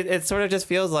it sort of just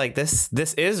feels like this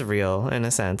is real in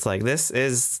a sense. Like this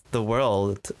is the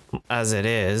world as it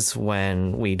is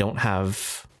when we don't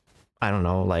have, I don't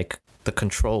know, like the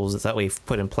controls that we've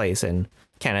put in place in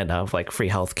Canada of like free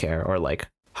healthcare or like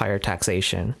higher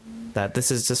taxation. That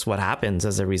this is just what happens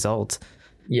as a result.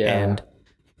 Yeah. And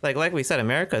like we said,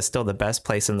 America is still the best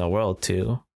place in the world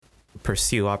to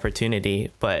pursue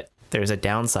opportunity, but there's a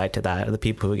downside to that, the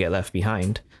people who get left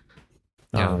behind.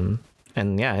 Yeah.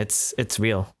 And yeah, it's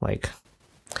real. Like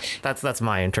that's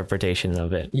my interpretation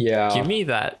of it. Yeah. Give me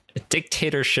that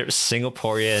dictatorship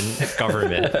Singaporean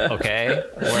government, okay?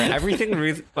 Where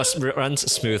everything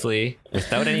runs smoothly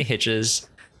without any hitches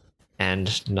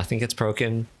and nothing gets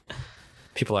broken.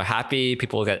 People are happy.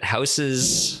 People get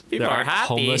houses. People are happy.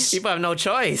 Homeless. People have no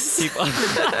choice. People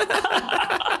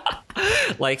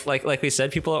like we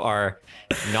said, people are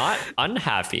not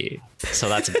unhappy, so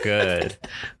that's good.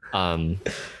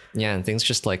 Yeah, and things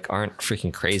just like aren't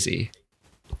freaking crazy.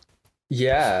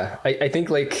 Yeah, I think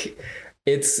like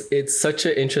it's such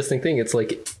an interesting thing. It's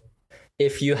like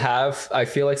if you have, I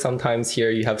feel like sometimes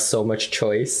here you have so much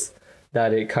choice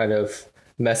that it kind of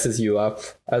messes you up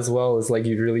as well. As like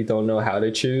you really don't know how to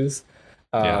choose.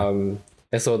 And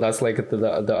so that's like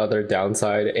the other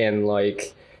downside. And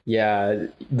like, yeah,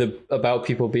 about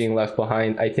people being left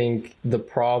behind, I think the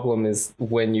problem is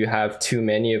when you have too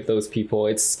many of those people,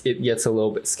 it gets a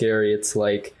little bit scary. It's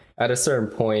like at a certain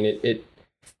point, it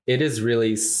is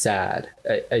really sad.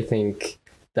 I think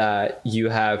that you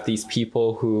have these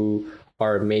people who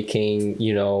are making,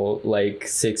 you know, like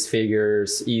 6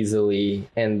 figures easily,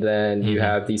 and then you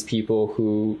have these people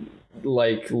who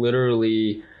like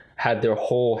literally had their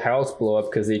whole house blow up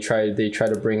because they try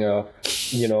to bring a,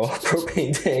 you know,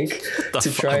 propane tank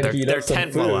to try and heat up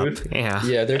some food.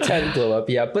 Yeah, their tent blew up.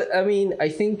 Yeah, but I mean, I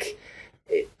think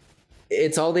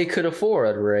it's all they could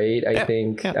afford, right? I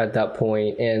think at that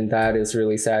point, and that is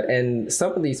really sad. And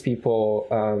some of these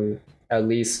people, at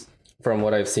least from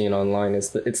what I've seen online, is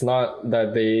that it's not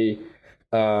that they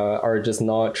are just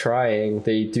not trying.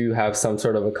 They do have some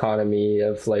sort of economy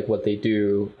of like what they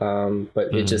do,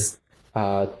 but it just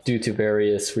due to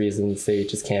various reasons they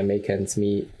just can't make ends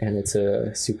meet, and it's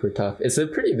a super tough. It's a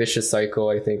pretty vicious cycle.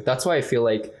 I think that's why I feel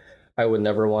like I would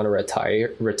never want to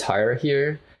retire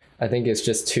here. I think it's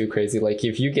just too crazy. Like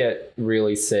if you get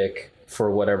really sick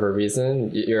for whatever reason,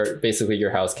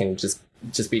 your house can just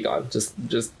be gone.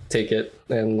 Just take it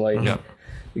and like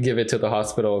give it to the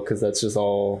hospital, because that's just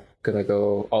all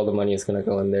the money is gonna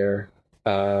go in there.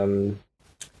 And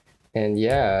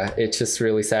yeah, it's just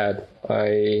really sad.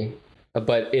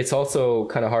 But it's also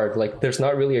kind of hard. Like there's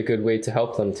not really a good way to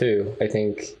help them too. I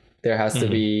think there has to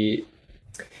be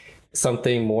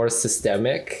something more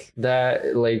systemic,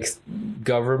 that like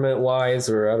government wise,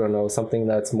 or I don't know, something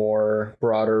that's more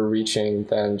broader reaching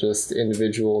than just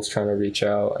individuals trying to reach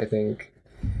out. I think,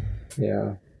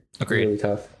 yeah, agreed. Really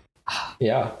tough.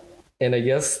 Yeah. And I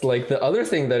guess like the other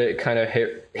thing that it kind of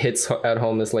hits at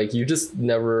home is like you just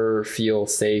never feel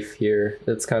safe here.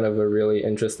 That's kind of a really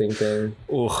interesting thing.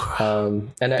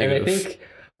 And I think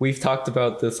we've talked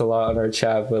about this a lot on our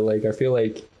chat, but like I feel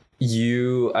like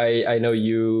I know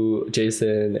you,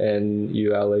 Jason, and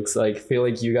you, Alex, like feel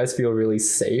like you guys feel really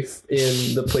safe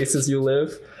in the places you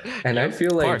live, and I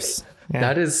feel like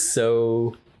that is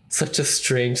such a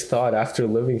strange thought after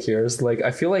living here. It's like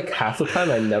I feel like half the time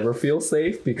I never feel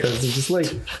safe because there's just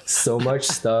like so much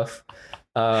stuff.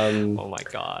 Oh my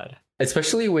god!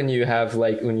 Especially when you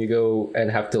go and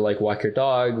have to like walk your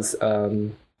dogs.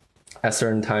 At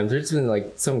certain times, there's been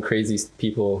like some crazy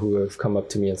people who have come up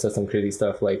to me and said some crazy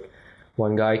stuff. Like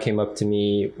one guy came up to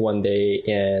me one day,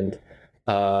 and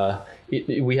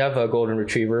we have a golden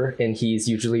retriever, and he's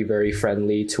usually very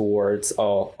friendly towards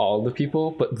all the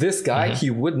people. But this guy, he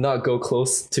would not go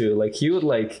close to. Like he would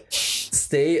like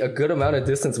stay a good amount of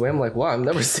distance away. I'm like, wow, I've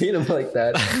never seen him like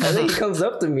that. And then he comes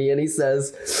up to me and he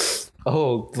says,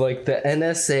 oh, like the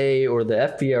NSA or the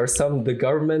FBI or the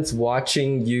government's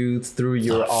watching you through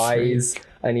your eyes.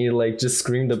 And he like just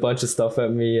screamed a bunch of stuff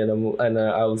at me, and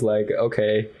I was like,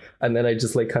 okay. And then I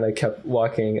just like kind of kept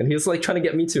walking, and he was like trying to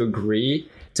get me to agree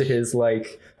to his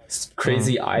like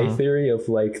crazy eye theory of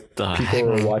like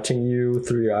people are watching you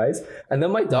through your eyes. And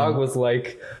then my dog was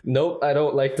like, nope, I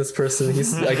don't like this person.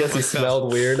 I guess he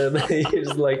smelled weird, and he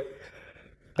just like,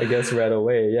 I guess ran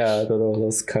away. Yeah, I don't know. That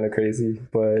was kind of crazy,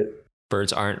 but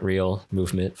birds aren't real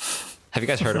movement. Have you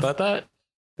guys heard about that?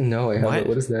 No, I haven't. What?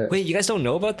 What is that? Wait, you guys don't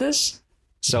know about this?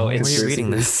 So Where are it's you reading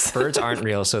this? birds aren't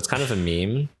real. So it's kind of a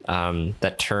meme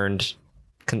that turned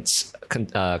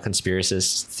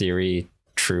conspiracist theory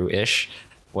true-ish,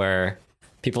 where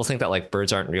people think that like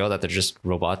birds aren't real, that they're just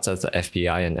robots that the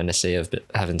FBI and NSA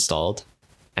have installed,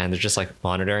 and they're just like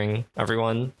monitoring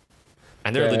everyone.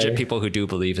 And there are legit Okay. people who do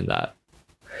believe in that.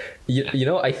 You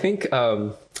know, I think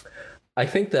the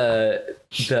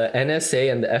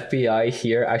NSA and the FBI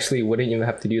here actually wouldn't even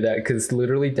have to do that, because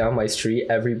literally down my street,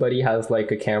 everybody has like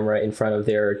a camera in front of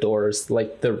their doors,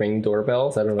 like the Ring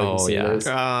doorbells. I don't know if Oh, you've seen yeah. those.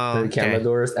 The camera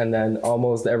doors, and then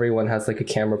almost everyone has like a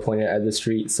camera pointed at the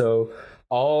street. So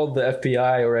all the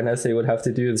FBI or NSA would have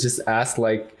to do is just ask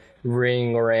like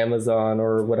Ring or Amazon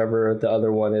or whatever the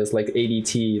other one is, like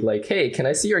ADT, like, hey, can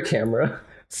I see your camera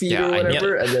feed Yeah, or I know.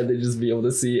 whatever? And then they just be able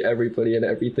to see everybody and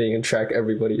everything and track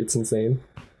everybody. It's insane.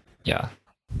 Yeah.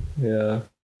 Yeah.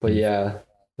 But yeah,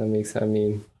 that makes, I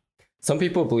mean, some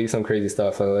people believe some crazy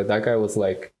stuff. Like that guy was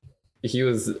like, he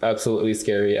was absolutely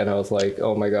scary. And I was like,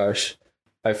 oh my gosh,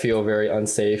 I feel very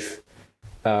unsafe.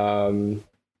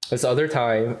 This other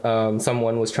time,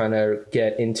 someone was trying to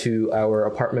get into our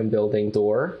apartment building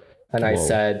door. And I Whoa.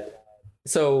 said,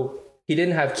 so he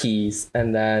didn't have keys.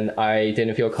 And then I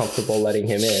didn't feel comfortable letting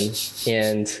him in.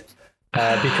 And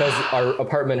because our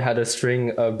apartment had a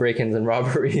string of break-ins and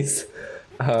robberies.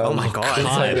 Oh my God.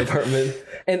 Inside the apartment.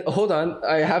 And hold on,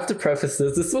 I have to preface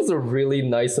this. This was a really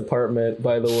nice apartment,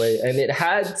 by the way, and it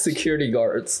had security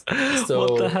guards. So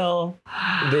What the hell?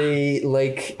 they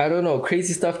like, I don't know,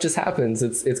 crazy stuff just happens.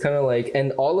 It's kind of like,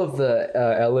 and all of the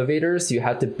elevators you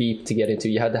had to beep to get into.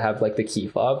 You had to have like the key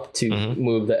fob to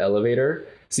move the elevator.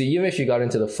 So even if you got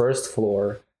into the first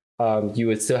floor, you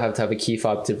would still have to have a key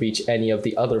fob to reach any of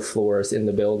the other floors in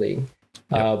the building.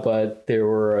 But there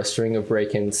were a string of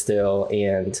break-ins still,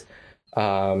 and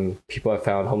people have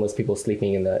found homeless people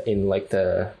sleeping in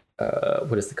the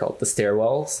what is it called, the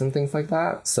stairwells and things like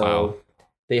that. So Wow.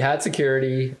 they had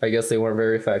security. I guess they weren't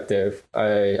very effective.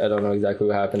 I don't know exactly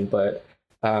what happened, but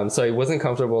so I wasn't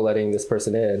comfortable letting this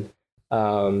person in.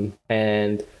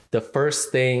 And the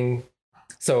first thing,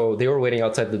 so they were waiting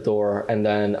outside the door, and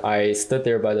then I stood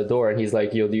there by the door, and he's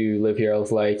like, yo, do you live here? I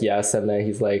was like, yes. And then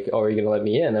he's like, oh, are you gonna let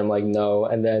me in? And I'm like, no.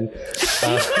 And then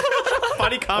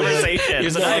Funny conversation.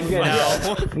 Here's an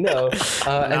no.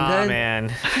 And then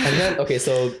Man. and then okay,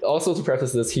 so also to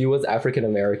preface this, he was African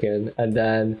American, and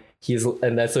then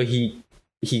so he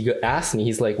asked me,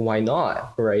 he's like, why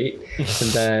not, right? And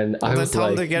then I was tell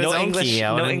him to like, get his No own English. key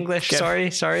out No and English. get-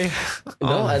 Sorry.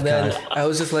 no. And then I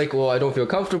was just like, well, I don't feel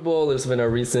comfortable. There's been a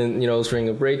recent, string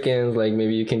of break-ins. Like,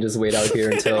 maybe you can just wait out here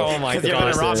until. Oh my You're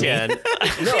gonna rob person- you.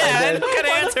 No, Yeah, and then- what kind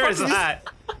of answer is that?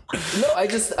 No, I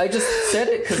just said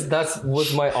it because that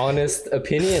was my honest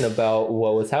opinion about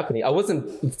what was happening. I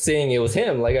wasn't saying it was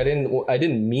him. Like I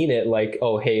didn't mean it like,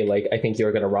 oh hey, like I think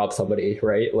you're gonna rob somebody,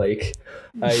 right? Like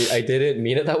I didn't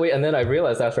mean it that way. And then I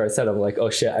realized after I said, I'm like, oh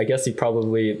shit, I guess he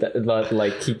probably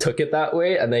like he took it that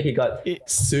way, and then he got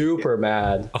super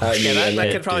mad at me. Yeah, and that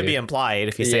then- could probably be implied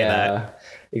if you say that.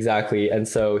 exactly. And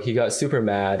so he got super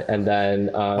mad, and then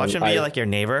Watch him be like your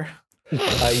neighbor.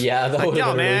 yeah, that Like, would yo,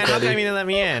 have been man, how really come you didn't let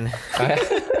me in? funny.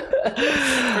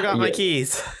 Forgot my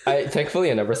keys. Thankfully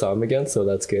I never saw him again, so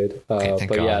that's good. thank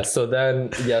but yeah, God. so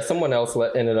then someone else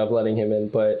ended up letting him in,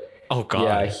 but Oh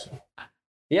God.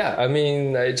 I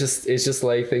mean, it's just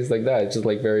like things like that. It's just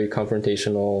like very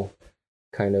confrontational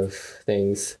kind of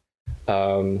things.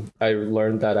 I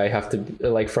learned that I have to,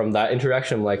 like, from that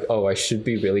interaction, I'm like, oh, I should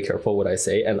be really careful what I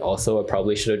say, and also I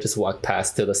probably should have just walked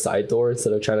past to the side door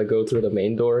instead of trying to go through the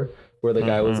main door where the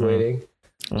guy was waiting.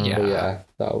 Yeah. But yeah,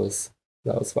 that was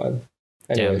fun.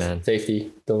 Anyways, man.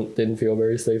 safety. Didn't feel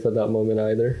very safe at that moment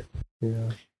either.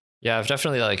 Yeah. Yeah, I've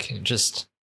definitely like just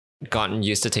gotten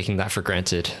used to taking that for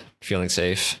granted, feeling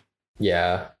safe.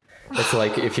 Yeah. It's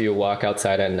like if you walk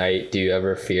outside at night, do you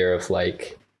ever fear of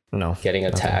like No. getting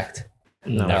attacked?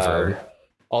 No. Never.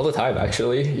 All the time,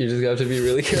 actually. You just have to be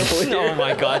really careful here. Oh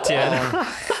my God, Tian.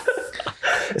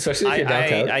 Especially if you're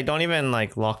downtown. I don't even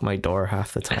like lock my door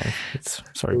half the time. It's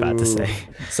sort of bad to Ooh. say.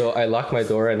 So I lock my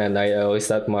door, and at night I always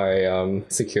set my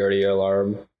security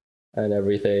alarm and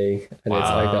everything. And it's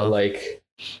I Wow. got like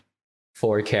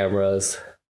 4 cameras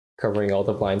covering all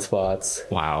the blind spots.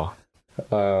 Wow.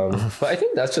 But I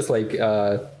think that's just like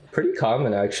pretty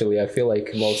common, actually. I feel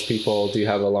like most people do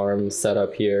have alarms set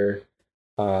up here.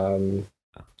 Attack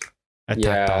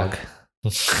Yeah. dog.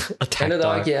 Attack And a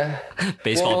dog. dog, yeah.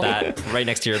 Baseball Well- bat right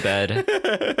next to your bed.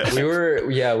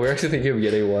 We're actually thinking of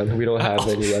getting one. We don't have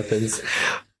any weapons.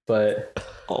 But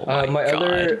Oh my God.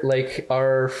 other, like,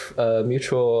 our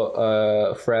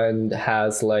mutual friend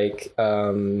has like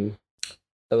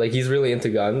like he's really into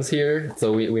guns here.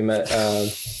 So we met.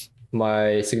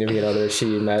 My significant other, she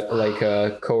met like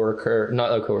a coworker,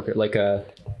 not a coworker, like a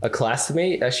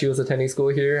classmate as she was attending school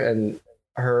here, and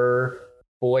her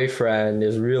boyfriend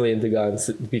is really into guns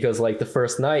because like the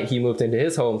first night he moved into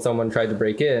his home, someone tried to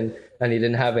break in and he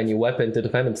didn't have any weapon to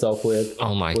defend himself with.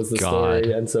 Oh my was the God.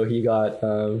 story, and so he got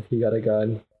a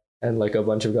gun and like a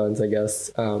bunch of guns, I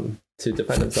guess, to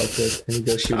defend himself with, and he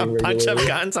goes A shooting bunch regularly. of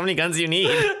guns. How many guns do you need?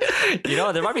 You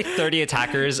know, there might be 30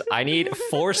 attackers. I need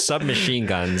 4 submachine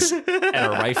guns and a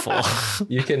rifle.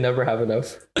 You can never have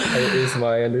enough, is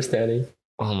my understanding.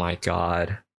 Oh my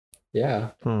God. Yeah.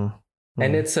 Hmm.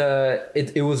 And it's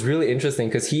it was really interesting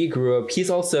because he grew up, he's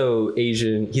also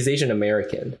Asian, he's Asian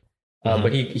American,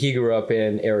 but he grew up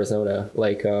in Arizona,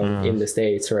 like in the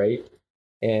States, right?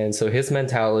 And so his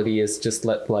mentality is just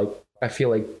like, I feel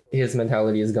like his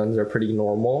mentality is guns are pretty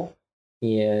normal.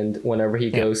 And whenever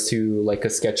he goes to like a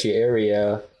sketchy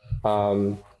area,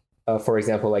 for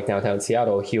example, like downtown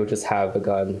Seattle, he'll just have a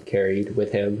gun carried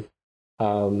with him.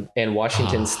 And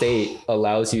Washington State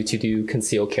allows you to do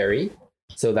concealed carry.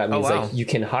 So that means like you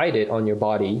can hide it on your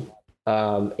body.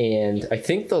 And I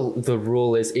think the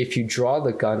rule is if you draw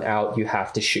the gun out, you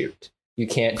have to shoot. You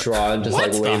can't draw and just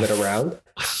like wave it around.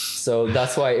 So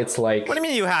that's why it's like, What do you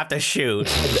mean you have to shoot?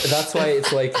 that's why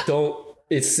it's like, don't,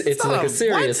 it's like a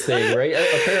serious thing, right?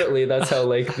 Apparently that's how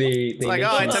like the Like,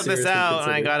 oh, I took this out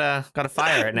and I gotta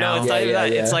fire it now. No, it's not even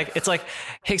that. yeah. It's like,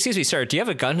 hey, excuse me, sir, do you have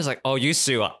a gun? He's like, oh, you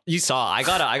saw. I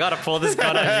gotta pull this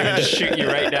gun on you and shoot you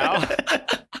right now.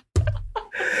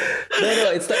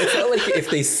 No, it's not like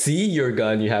if they see your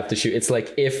gun, you have to shoot. It's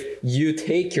like if you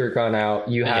take your gun out,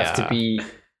 you have to be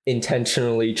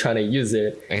intentionally trying to use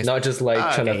it, not just like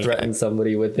trying to threaten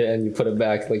somebody with it and you put it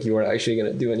back like you weren't actually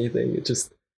going to do anything. It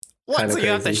just What? So you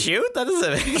have to shoot? That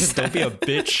doesn't make sense. Don't be a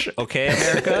bitch, okay,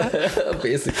 America?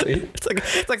 Basically.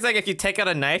 It's like if you take out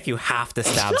a knife, you have to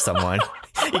stab someone.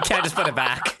 You can't just put it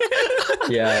back.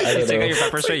 Yeah, I You don't take out know. your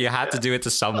pepper spray, you have to do it to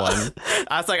someone.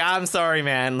 I was like, I'm sorry,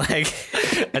 man. Like,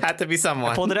 it had to be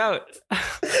someone. Pulled it out.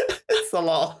 It's the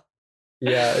law.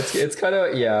 Yeah, it's kind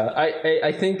of,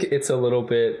 I think it's a little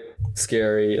bit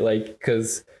scary, like,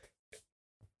 because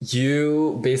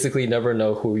you basically never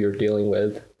know who you're dealing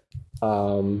with.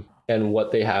 And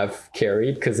what they have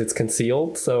carried because it's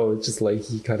concealed. So it's just like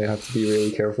you kind of have to be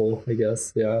really careful, I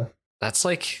guess. Yeah. That's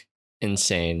like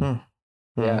insane.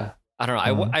 Yeah. I don't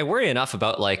know. I worry enough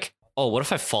about like, oh, what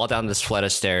if I fall down this flight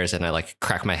of stairs and I like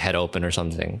crack my head open or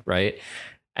something, right?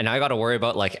 And now I got to worry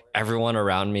about like everyone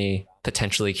around me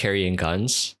potentially carrying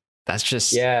guns. That's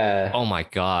just, oh my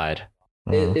God.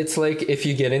 It's like if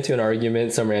you get into an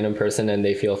argument, some random person, and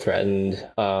they feel threatened.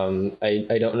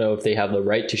 I don't know if they have the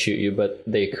right to shoot you, but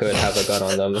they could have a gun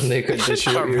on them and they could just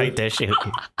shoot you. Right to shoot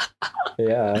you.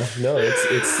 Yeah, no,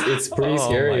 it's pretty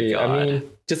scary. I mean,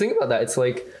 just think about that. It's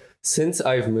like since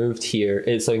I've moved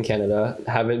here, so in Canada,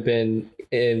 haven't been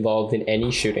involved in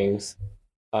any shootings.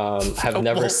 Have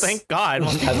never. Well, thank God.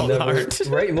 Most have people never. aren't.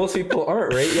 Right, most people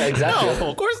aren't. Right, yeah, exactly. No,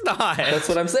 of course not. That's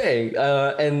what I'm saying.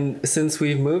 And since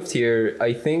we've moved here,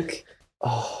 I think,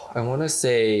 I want to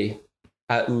say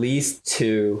at least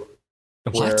 2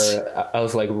 where I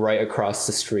was like right across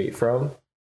the street from.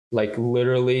 Like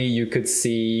literally you could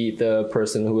see the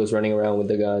person who was running around with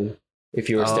the gun if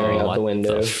you were staring out the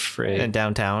window. In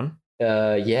downtown?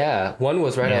 Yeah. One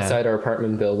was right outside our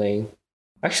apartment building.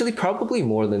 Actually, probably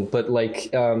more than, but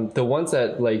like the ones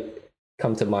that like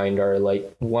come to mind are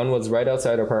like one was right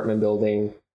outside our apartment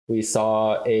building. We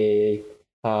saw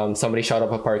somebody shot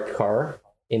up a parked car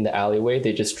in the alleyway.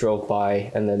 They just drove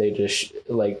by and then they just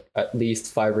like at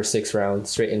least 5 or 6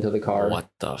 rounds straight into the car. What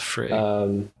the frick?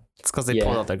 It's because they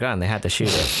pulled out their gun. They had to shoot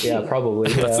it. Yeah,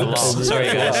 probably. Yeah. Sorry,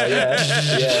 guys.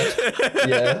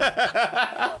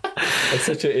 Yeah. It's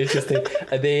such an interesting.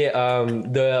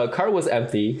 The car was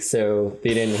empty, so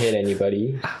they didn't hit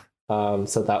anybody.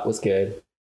 So that was good.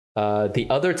 The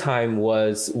other time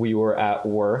was we were at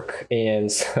work,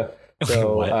 and so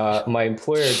my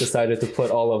employer decided to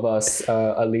put all of us,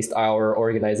 at least our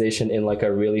organization, in like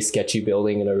a really sketchy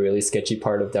building in a really sketchy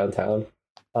part of downtown.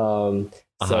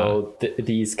 So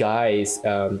these guys,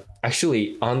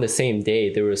 actually on the same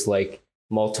day, there was like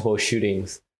multiple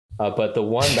shootings. But the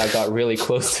one that got really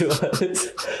close to us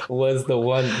was the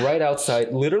one right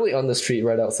outside, literally on the street,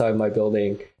 right outside my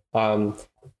building.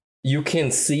 You can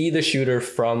see the shooter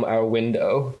from our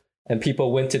window, and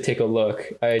people went to take a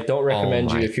look. I don't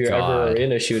recommend you, if you're ever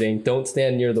in a shooting, don't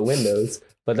stand near the windows.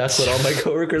 But that's what all my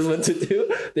coworkers went to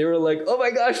do. They were like, oh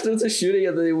my gosh, there's a shooting.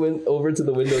 And they went over to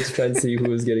the window to try and see who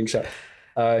was getting shot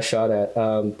at.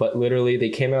 But literally they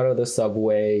came out of the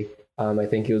subway. I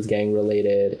think it was gang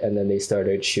related. And then they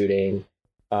started shooting.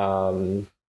 And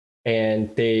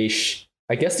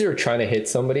I guess they were trying to hit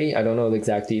somebody. I don't know the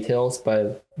exact details,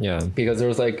 but Yeah. because there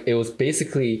was like, it was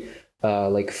basically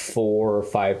like 4 or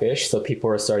 5-ish, so people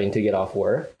were starting to get off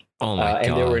work. Oh my God.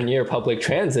 And they were near public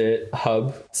transit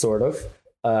hub, sort of.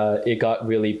 It got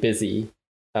really busy.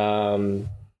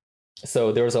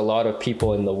 So there was a lot of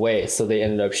people in the way, so they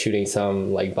ended up shooting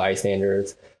some like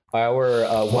bystanders.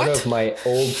 One of my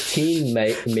old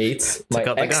teammates, my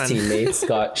ex-teammates,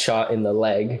 got shot in the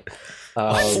leg.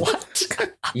 What?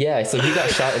 Yeah, so he got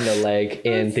shot in the leg,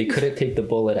 and they couldn't take the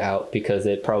bullet out because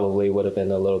it probably would have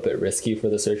been a little bit risky for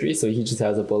the surgery. So he just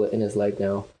has a bullet in his leg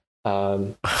now.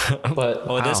 But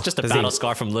oh, that's just a battle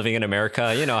scar from living in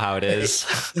America. You know how it is.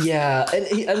 Yeah, and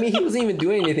he wasn't even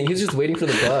doing anything. He was just waiting for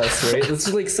the bus, right? This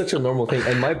is like such a normal thing.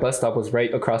 And my bus stop was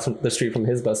right across the street from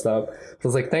his bus stop. So I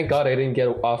was like, thank God I didn't get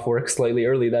off work slightly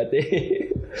early that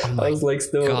day. I was like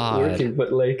still working,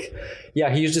 but like, yeah,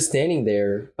 he was just standing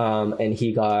there, and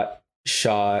he got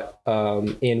shot.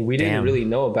 And we didn't really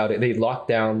know about it. They locked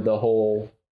down the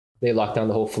whole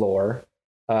floor.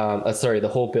 The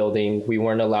whole building. We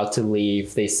weren't allowed to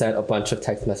leave. They sent a bunch of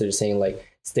text messages saying like,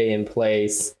 stay in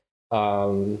place.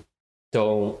 Don't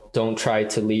try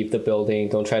to leave the building.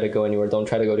 Don't try to go anywhere. Don't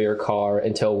try to go to your car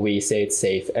until we say it's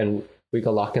safe. And we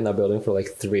got locked in that building for like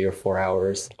 3 or 4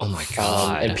 hours. Oh my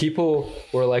God. And people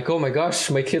were like, oh my gosh,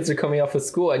 my kids are coming off of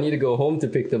school. I need to go home to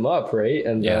pick them up. Right.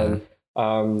 And then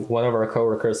one of our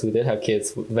coworkers who did have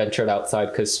kids ventured outside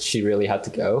because she really had to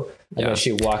go. And then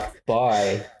she walked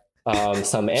by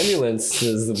some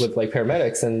ambulances with like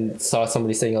paramedics and saw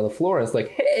somebody sitting on the floor, and it's like,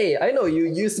 hey, I know you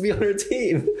used to be on our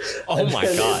team. Oh my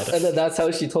God. And then that's how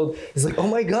she told, it's like, oh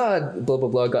my God, blah blah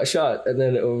blah, got shot. And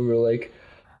then we were like,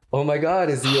 oh my God,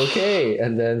 is he okay?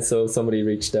 And then so somebody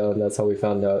reached out, and that's how we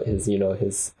found out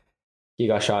he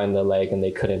got shot in the leg and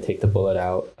they couldn't take the bullet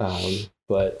out.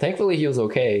 But thankfully he was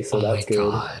okay, so that's good.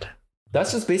 God.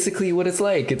 That's just basically what it's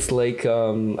like. It's like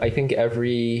I think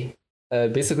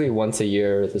basically once a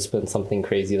year there's been something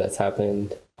crazy that's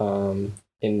happened,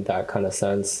 in that kind of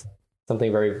sense.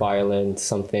 Something very violent,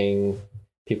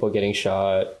 people getting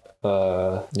shot,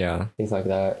 things like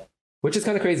that, which is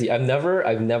kind of crazy. I've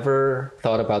never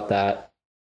thought about that,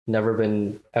 never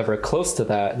been ever close to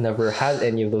that, never had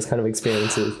any of those kind of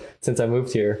experiences since I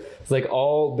moved here. It's like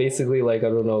all basically like, I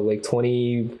don't know, like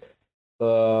 20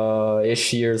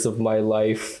 ish years of my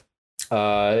life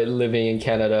living in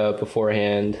Canada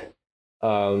beforehand.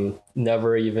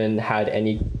 Never even had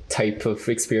any type of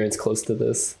experience close to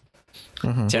this.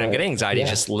 I'm getting anxiety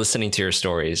just listening to your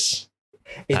stories.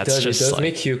 It does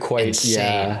make you quite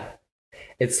insane.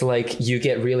 It's like you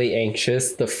get really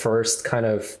anxious the first kind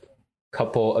of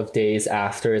couple of days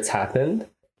after it's happened,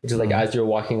 which is like as you're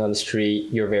walking on the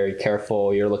street, you're very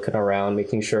careful, you're looking around,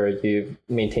 making sure you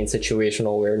maintain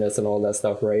situational awareness and all that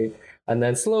stuff, right? And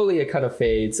then slowly it kind of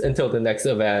fades until the next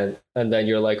event. And then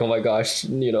you're like, oh my gosh,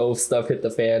 stuff hit the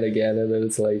fan again. And then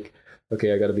it's like,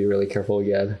 okay, I got to be really careful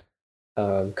again.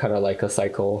 Kind of like a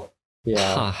cycle.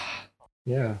 Yeah.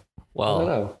 Yeah. Well, I don't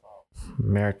know.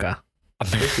 America.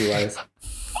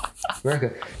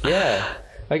 America. Yeah.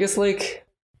 I guess like,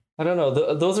 I don't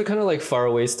know. Those are kind of like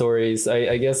faraway stories.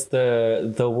 I guess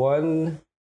the one,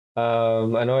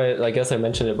 I know I guess I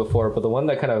mentioned it before, but the one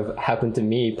that kind of happened to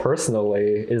me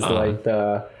personally is like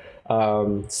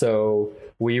so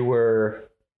we were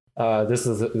this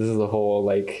is a whole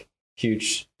like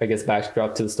huge, I guess,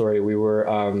 backdrop to the story. We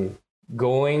were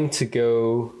going to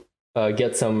go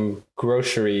get some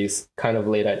groceries kind of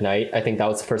late at night. I think that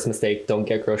was the first mistake. Don't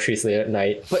get groceries late at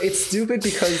night. But it's stupid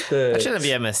because that shouldn't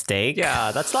be a mistake.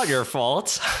 Yeah, that's not your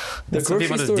fault. The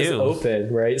grocery store is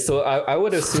open, right? So I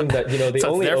would assume that they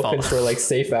only open for like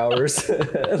safe hours.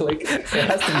 Like it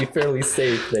has to be fairly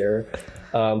safe there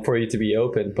for you to be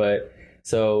open. But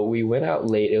so we went out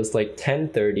late. It was like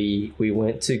 10:30. We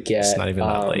went to get. It's not even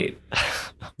that late.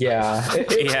 Yeah.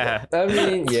 Yeah. I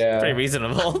mean, yeah. Pretty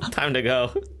reasonable time to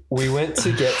go. We went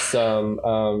to get some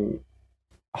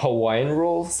Hawaiian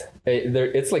rolls.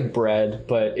 It's like bread,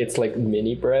 but it's like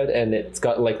mini bread, and it's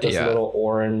got like this little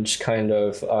orange kind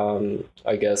of,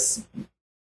 I guess,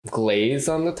 glaze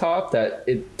on the top that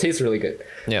it tastes really good.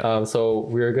 Yeah. So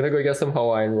we were gonna go get some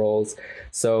Hawaiian rolls.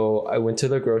 So I went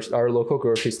to our local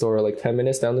grocery store, like 10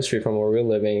 minutes down the street from where we were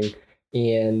living,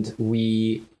 and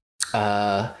we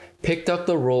picked up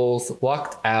the rolls,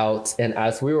 walked out, and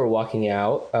as we were walking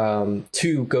out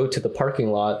to go to the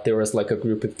parking lot, there was like a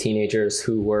group of teenagers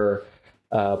who were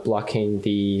blocking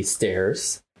the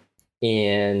stairs.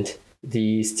 And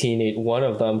one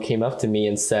of them came up to me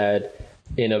and said,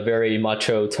 in a very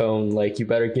macho tone, like, you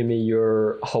better give me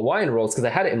your Hawaiian rolls, because I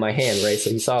had it in my hand, right? So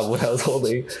he saw what I was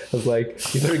holding. I was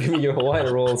like, you better give me your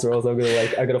Hawaiian rolls, or else I'm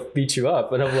gonna beat you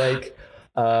up. And I'm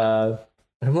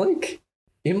like,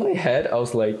 in my head, I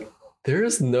was like,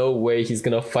 there's no way he's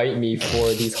gonna fight me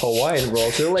for these Hawaiian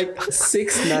rolls. They're like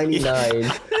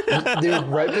 $6.99. They're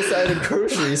right beside a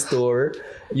grocery store.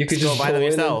 You could just go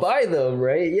in and buy them,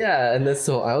 right? Yeah. And then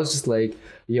so I was just like,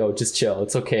 yo, just chill.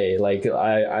 It's okay. Like,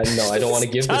 I don't want to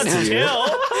give this to you.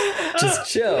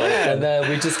 Just chill. And then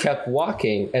we just kept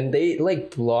walking, and they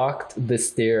like blocked the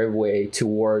stairway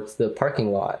towards the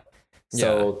parking lot.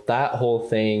 So that whole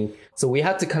thing, so we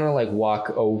had to kind of like walk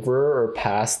over or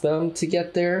past them to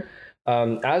get there.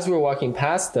 As we were walking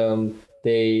past them,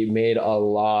 they made a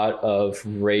lot of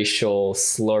racial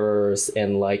slurs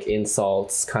and like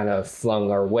insults kind of flung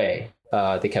our way.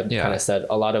 They kept kind of said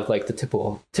a lot of like the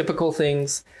typical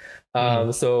things.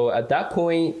 So at that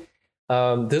point,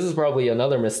 this is probably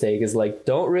another mistake, is like,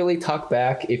 don't really talk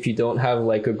back if you don't have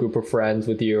like a group of friends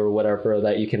with you or whatever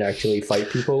that you can actually fight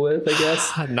people with, I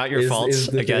guess. Not your fault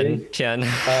again, Ken.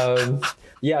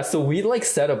 Yeah, so we like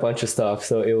said a bunch of stuff.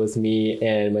 So it was me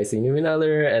and my significant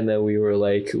other, and then we were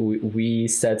like, we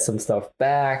said some stuff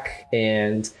back,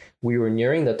 and we were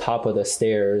nearing the top of the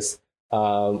stairs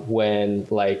when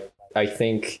like, I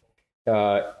think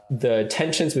the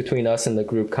tensions between us and the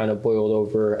group kind of boiled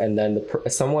over, and then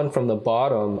someone from the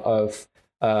bottom of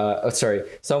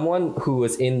someone who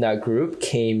was in that group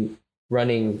came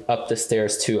running up the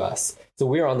stairs to us. So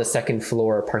we were on the second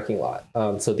floor parking lot.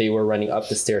 So they were running up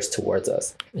the stairs towards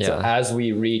us. Yeah. So as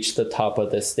we reached the top of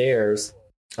the stairs,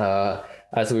 they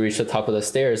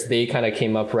kind of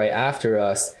came up right after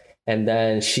us. And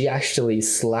then she actually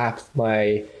slapped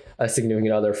my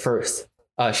significant other first.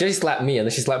 She actually slapped me, and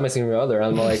then she slapped my significant other. And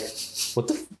I'm like,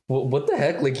 what the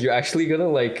heck? Like, you're actually gonna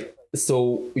like,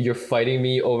 so you're fighting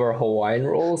me over Hawaiian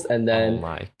rolls? And then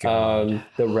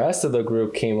the rest of the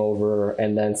group came over,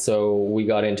 and then so we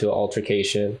got into an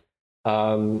altercation.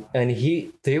 And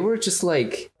they were just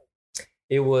like,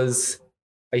 it was,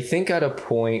 I think at a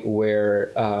point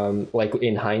where like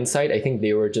in hindsight, I think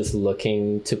they were just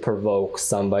looking to provoke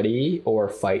somebody or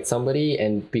fight somebody.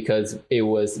 And because it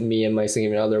was me and my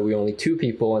significant other, we were only two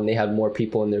people, and they had more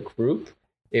people in their group,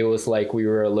 it was like we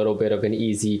were a little bit of an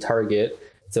easy target.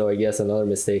 So I guess another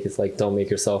mistake is like, don't make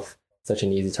yourself such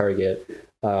an easy target.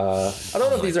 I don't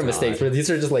know if these are mistakes, but these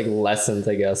are just like lessons,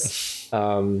 I guess.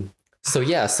 So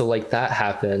yeah, so like that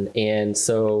happened. And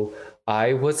so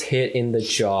I was hit in the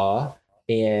jaw,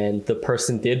 and the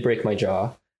person did break my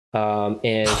jaw.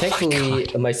 And thankfully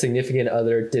my significant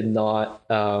other did not,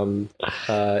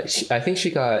 I think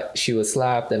she was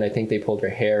slapped, and I think they pulled her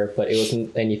hair, but it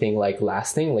wasn't anything like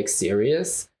lasting, like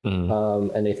serious.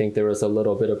 And I think there was a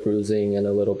little bit of bruising and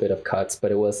a little bit of cuts,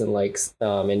 but it wasn't like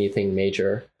anything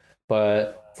major.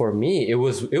 But for me, it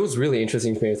was really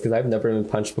interesting experience, because I've never been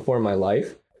punched before in my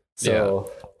life. So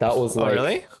that was like,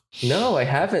 really? No, I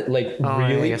haven't like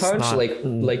really punched, like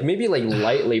maybe like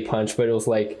lightly punched, but it was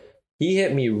like, he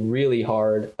hit me really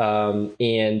hard.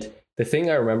 And the thing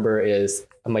I remember is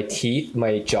my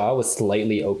jaw was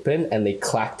slightly open, and they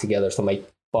clacked together. So my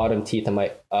bottom teeth and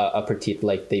my upper teeth,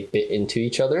 like they bit into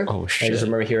each other. Oh shit. I just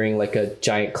remember hearing like a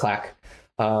giant clack.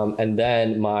 And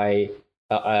then I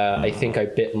think I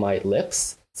bit my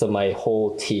lips. So my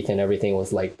whole teeth and everything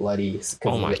was like bloody,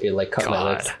 because it like cut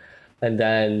my lips. And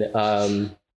then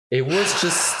it was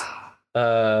just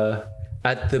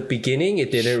at the beginning,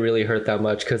 it didn't really hurt that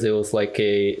much, because it was like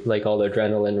all the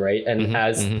adrenaline, right? And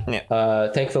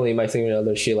thankfully my significant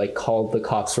other, she like called the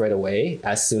cops right away.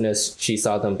 As soon as she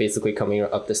saw them basically coming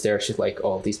up the stairs, she's like,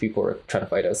 oh, these people are trying to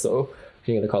fight us, so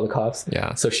she's gonna call the cops.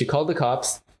 Yeah. So she called the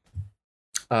cops,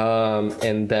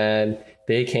 and then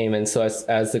they came. And so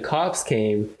as the cops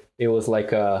came, it was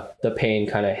like the pain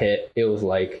kind of hit. It was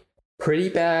like pretty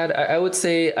bad. I would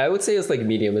say it's like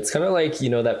medium. It's kind of like, you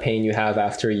know, that pain you have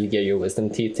after you get your wisdom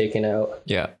teeth taken out.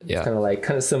 Yeah. It's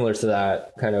kind of similar to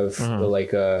that, kind of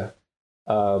like a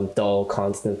dull,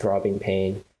 constant throbbing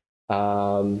pain.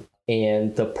 And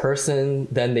the person,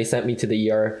 then they sent me to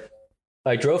the ER.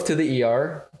 I drove to the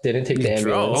ER, didn't take the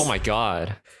ambulance. Oh my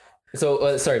God.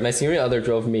 So sorry, my significant other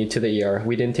drove me to the ER.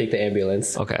 We didn't take the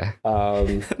ambulance. Okay.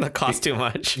 That cost too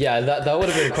much. Yeah, that would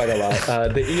have been quite a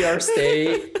lot. The ER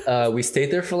stay, we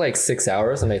stayed there for like 6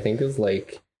 hours, and I think it was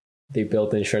like they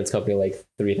billed the insurance company like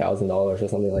 $3,000 or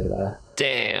something like that.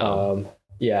 Damn.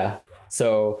 Yeah.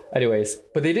 So, anyways,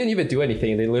 but they didn't even do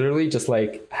anything. They literally just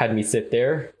like had me sit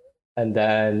there, and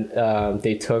then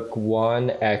they took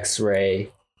one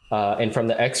X-ray. And from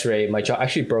the X-ray, my jaw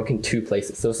actually broke in two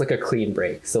places. So it's like a clean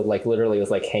break. So like literally it was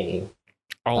like hanging.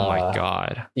 Oh my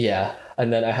God. Yeah,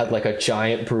 and then I had like a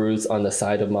giant bruise on the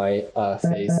side of my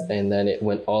face, and then it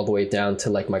went all the way down to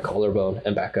like my collarbone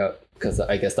and back up because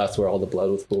I guess that's where all the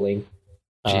blood was pooling.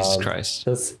 Jesus Christ. It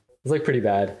was like pretty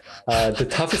bad. The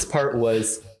toughest part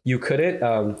was I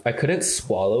couldn't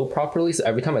swallow properly, so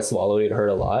every time I swallowed it hurt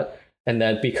a lot. And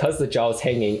then because the jaw was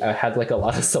hanging, I had like a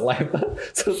lot of saliva,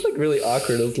 so it's like really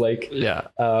awkward. It was like, Yeah.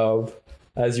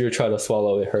 as you were trying to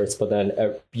swallow, it hurts, but then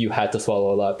you had to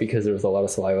swallow a lot because there was a lot of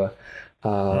saliva.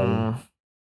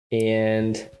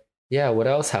 And yeah, what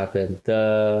else happened?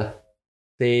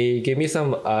 They gave me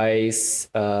some ice.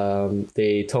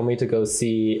 They told me to go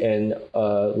see an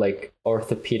like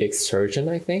orthopedic surgeon.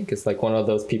 I think it's like one of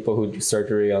those people who do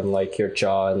surgery on like your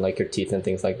jaw and like your teeth and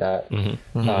things like that.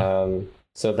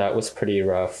 So that was pretty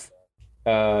rough.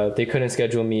 They couldn't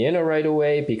schedule me in right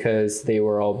away because they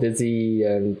were all busy,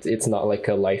 and it's not like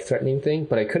a life-threatening thing.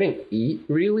 But I couldn't eat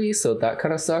really, so that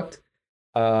kind of sucked.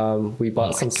 We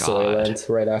bought some Soylent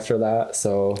right after that,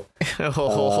 so I had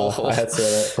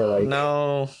Soylent for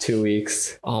like 2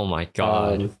 weeks. Oh my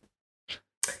God.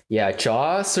 Yeah,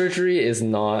 jaw surgery is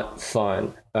not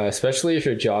fun, especially if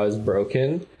your jaw is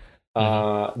broken.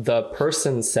 The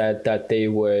person said that they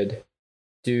would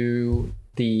do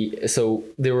so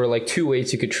there were like 2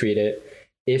 ways you could treat it.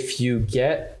 If you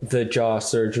get the jaw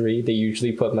surgery, they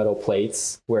usually put metal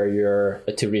plates where you're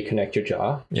to reconnect your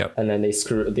jaw. Yep. And then they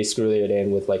screw it in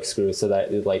with like screws so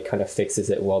that it like kind of fixes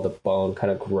it while the bone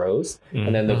kind of grows.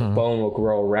 And then the bone will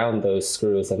grow around those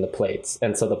screws and the plates.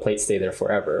 And so the plates stay there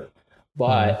forever.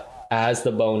 But as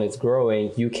the bone is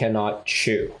growing, you cannot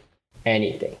chew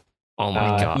anything. Oh my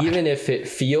God. Even if it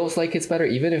feels like it's better,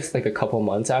 even if it's like a couple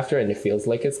months after and it feels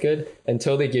like it's good,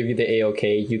 until they give you the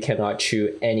A-OK, you cannot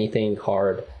chew anything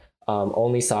hard,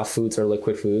 only soft foods or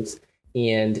liquid foods.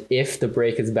 And if the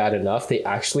break is bad enough, they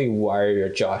actually wire your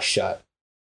jaw shut.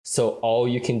 So all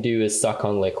you can do is suck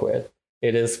on liquid.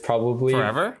 It is probably...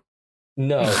 Forever?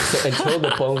 No, so until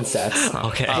the bone sets.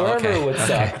 Okay. Forever would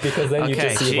suck because then you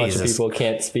just see a bunch of people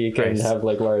can't speak and have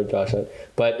like wired jaw shut.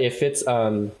 But if it's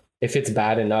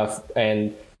bad enough,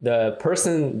 and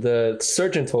the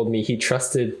surgeon told me he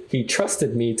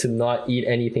trusted me to not eat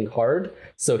anything hard,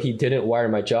 so he didn't wire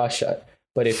my jaw shut.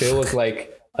 But if it was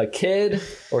like a kid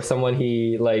or someone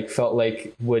he like felt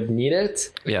like would need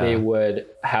it, they would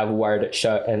have wired it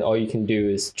shut, and all you can do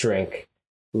is drink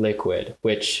liquid,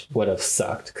 which would have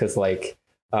sucked because like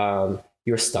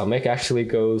your stomach actually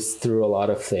goes through a lot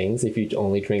of things if you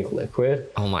only drink liquid.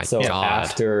 Oh my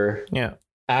God.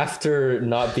 After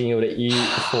not being able to eat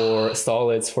for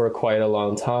solids for quite a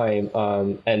long time,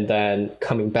 and then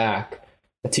coming back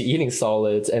to eating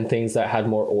solids and things that had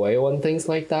more oil and things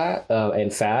like that,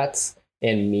 and fats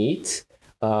and meat,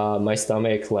 my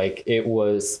stomach, like it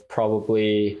was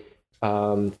probably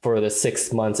for the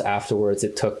 6 months afterwards,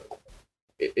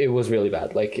 it was really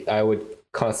bad. Like I would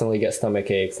constantly get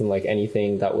stomach aches, and like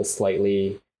anything that was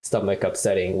slightly stomach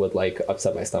upsetting would like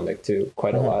upset my stomach too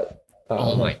quite a lot.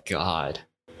 Oh my God.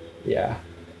 Yeah,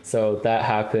 so that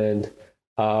happened.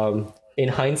 In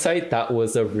hindsight, that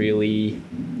was a really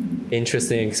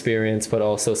interesting experience, but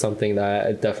also something that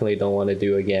I definitely don't want to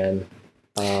do again.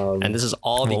 And this is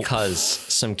all because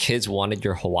some kids wanted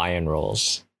your Hawaiian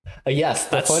rolls. Yes,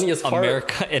 that's funniest part.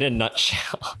 America in a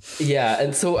nutshell. Yeah,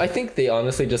 and so I think they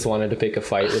honestly just wanted to pick a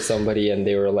fight with somebody, and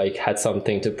they were like had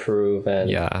something to prove.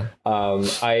 And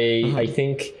I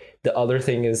think the other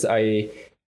thing is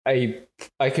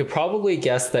I could probably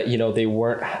guess that, you know, they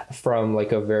weren't from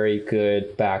like a very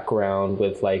good background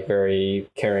with like very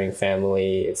caring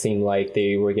family. It seemed like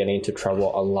they were getting into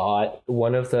trouble a lot.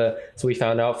 So we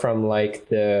found out from like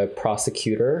the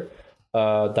prosecutor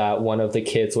that one of the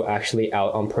kids were actually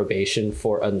out on probation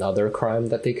for another crime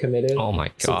that they committed. Oh my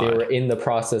God. So they were in the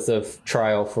process of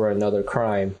trial for another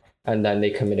crime, and then they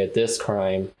committed this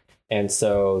crime. And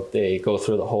so they go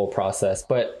through the whole process.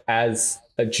 But as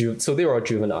so they were all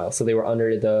juvenile, so they were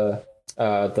under the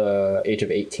age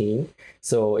of 18.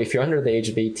 So if you're under the age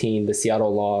of 18, the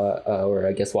Seattle law, or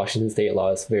I guess Washington state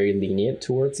law, is very lenient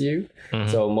towards you.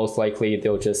 So most likely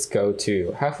they'll just go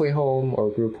to halfway home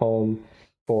or group home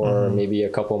for maybe a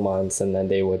couple months, and then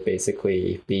they would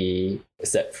basically be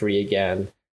set free again.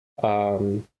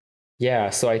 So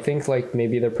I think like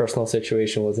maybe their personal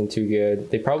situation wasn't too good.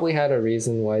 They probably had a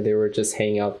reason why they were just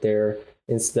hanging out there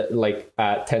instead, like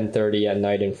at 10:30 at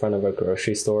night in front of a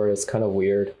grocery store. It's kind of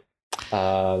weird.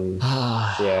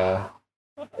 Yeah,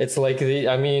 it's like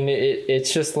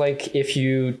it's just like if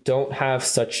you don't have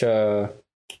such a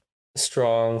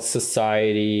strong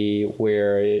society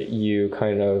where you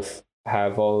kind of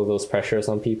have all of those pressures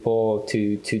on people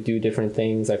to do different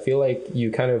things, I feel like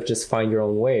you kind of just find your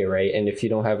own way, right? And if you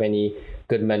don't have any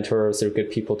good mentors or good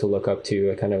people to look up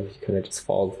to. I kind of just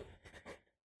fall.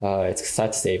 It's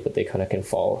sad to say, but they kind of can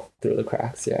fall through the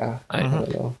cracks. Yeah, I don't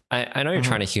know. I know you're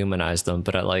trying to humanize them,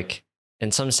 but like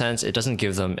in some sense, it doesn't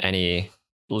give them any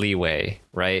leeway,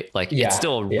 right? Like it's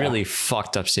still a really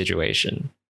fucked up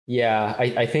situation. Yeah,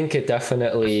 I think it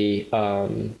definitely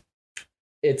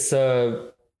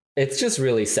it's just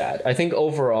really sad. I think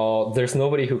overall there's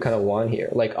nobody who kind of won here.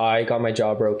 Like I got my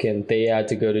jaw broken, they had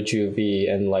to go to juvie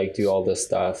and like do all this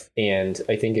stuff, and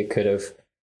I think it could have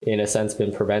in a sense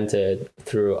been prevented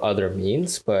through other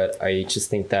means, but I just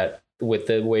think that with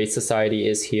the way society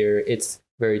is here, it's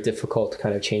very difficult to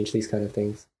kind of change these kind of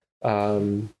things.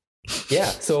 Yeah.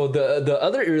 So the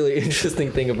other really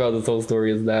interesting thing about this whole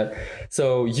story is that,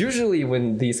 so usually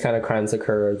when these kind of crimes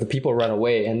occur, the people run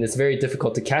away and it's very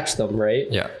difficult to catch them, right?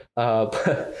 Yeah.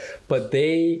 But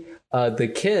the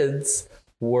kids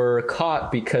were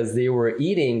caught because they were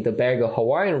eating the bag of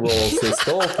Hawaiian rolls they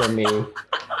stole from me.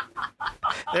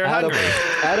 They're hungry.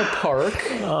 At a park,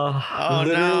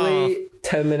 literally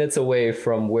 10 minutes away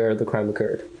from where the crime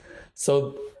occurred.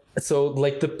 So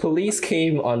like the police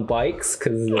came on bikes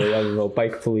because I don't know,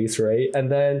 bike police, right? And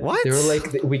then they were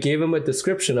like, we gave them a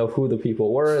description of who the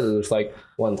people were. There was like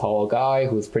one tall guy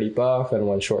who was pretty buff and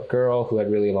one short girl who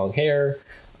had really long hair.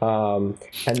 And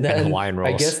then Hawaiian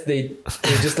rolls. I guess they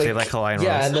just like, they like Hawaiian rolls.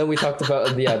 Yeah, and then we talked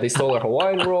about they stole our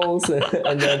Hawaiian rolls,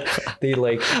 and then they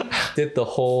like did the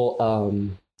whole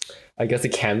I guess a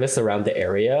canvas around the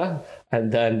area,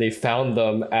 and then they found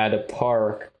them at a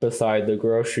park beside the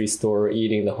grocery store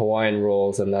eating the Hawaiian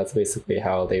rolls, and that's basically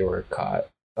how they were caught.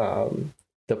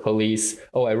 The police,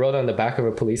 I wrote on the back of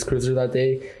a police cruiser that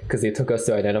day because they took us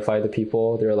to identify the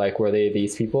people. They were like, were they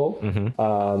these people?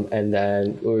 And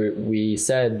then we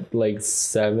said like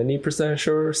 70%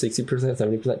 sure, 60%,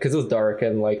 70%, because it was dark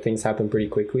and like things happened pretty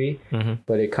quickly,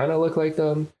 but it kind of looked like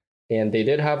them. And they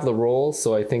did have the rolls,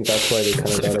 so I think that's why they kind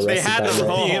of got arrested. They had the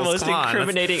rolls. The most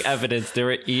incriminating evidence. They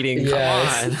were eating.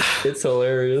 Yeah, it's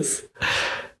hilarious.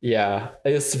 Yeah,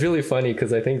 it's really funny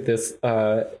because I think this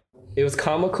it was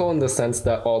comical in the sense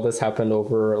that all this happened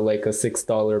over like a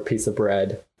 $6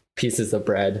 pieces of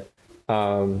bread,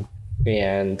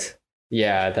 and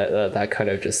yeah, that kind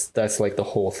of just, that's like the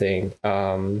whole thing,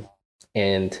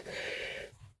 and.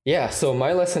 Yeah, so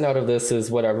my lesson out of this is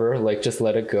whatever, like just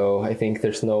let it go. I think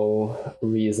there's no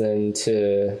reason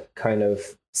to kind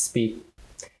of speak,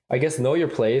 I guess, know your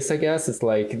place, I guess. It's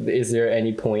like, is there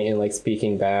any point in like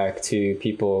speaking back to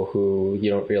people who you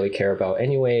don't really care about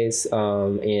anyways?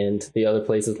 And the other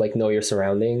place is like know your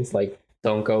surroundings, like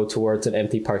don't go towards an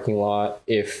empty parking lot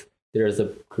if there's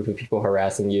a group of people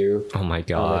harassing you. Oh my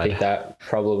God. I think that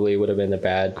probably would have been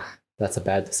that's a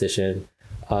bad decision.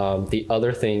 The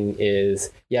other thing is,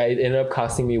 it ended up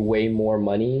costing me way more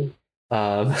money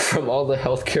from all the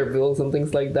healthcare bills and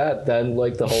things like that than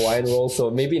like the Hawaiian roll. So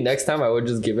maybe next time I would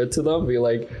just give it to them, be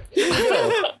like, here you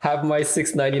go, have my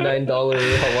 $6.99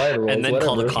 Hawaiian rolls. And then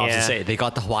call the cops and say, they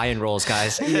got the Hawaiian rolls,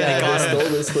 guys. Yeah, they stole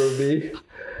this from me.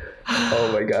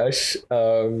 Oh my gosh.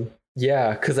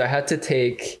 Because I had to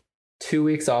take 2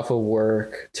 weeks off of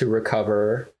work to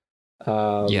recover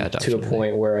to a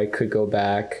point where I could go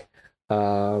back.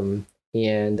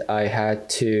 And I had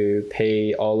to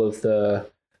pay all the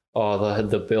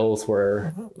bills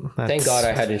were, thank God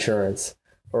I had insurance,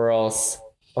 or else,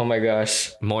 oh my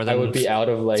gosh, more than I would be out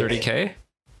of like 30K.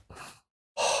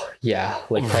 Yeah,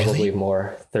 like probably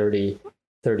more, 30,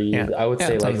 I would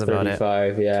say like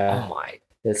 35. Yeah. Oh my,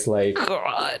 it's like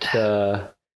God.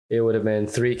 It would have been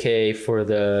 3K for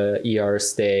the ER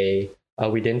stay.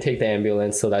 We didn't take the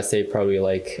ambulance, so that saved probably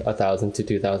like $1,000 to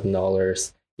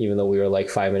 $2,000. Even though we were like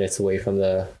 5 minutes away from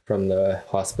the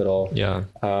hospital. Yeah.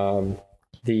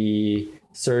 The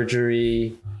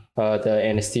surgery,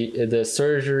 the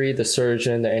surgery, the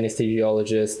surgeon, the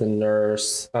anesthesiologist, the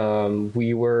nurse.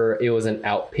 It was an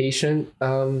outpatient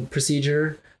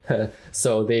procedure.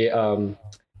 So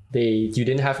you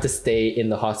didn't have to stay in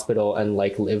the hospital and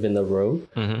like live in the room.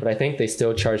 But I think they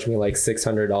still charged me like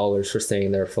 $600 for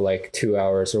staying there for like 2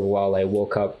 hours, or while I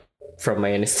woke up from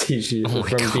my anesthesia,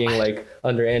 being like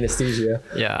under anesthesia.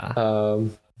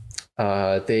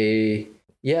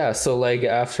 So like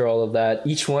after all of that,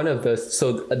 each one of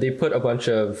so they put a bunch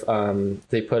of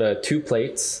they put 2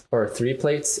 plates or 3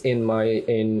 plates in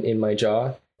my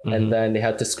jaw, and then they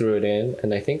had to screw it in,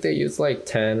 and I think they used like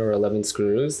 10 or 11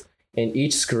 screws, and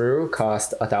each screw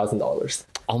cost $1,000.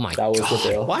 Oh my God, that was the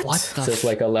bill. What? So it's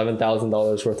like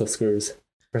 $11,000 worth of screws.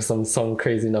 Or some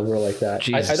crazy number like that.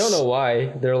 I don't know why.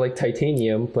 They're like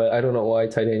titanium, but I don't know why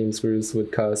titanium screws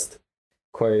would cost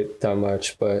quite that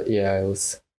much. But yeah, it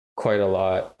was quite a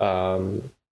lot.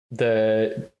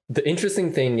 The the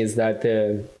interesting thing is that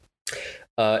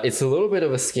it's a little bit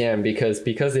of a scam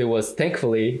because it was,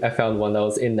 thankfully I found one that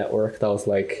was in network. That was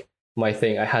like my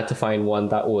thing. I had to find one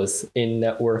that was in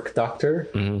network doctor,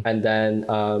 and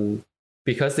then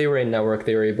because they were in network,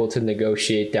 they were able to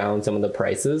negotiate down some of the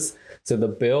prices. So the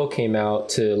bill came out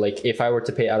to, like, if I were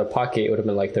to pay out of pocket, it would have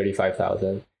been like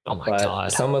 35,000. Oh my but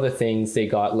God. some of the things they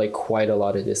got like quite a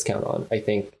lot of discount on. I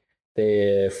think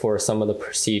for some of the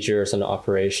procedures and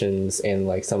operations and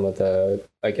like some of the,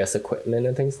 I guess, equipment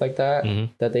and things like that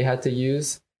that they had to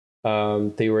use,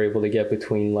 they were able to get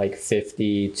between like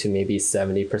 50 to maybe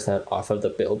 70% off of the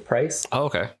build price. Oh,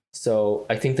 okay. So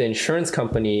I think the insurance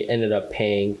company ended up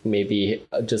paying maybe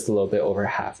just a little bit over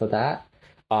half of that.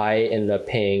 I ended up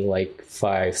paying like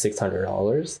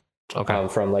 $500-$600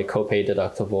 from like copay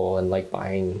deductible and like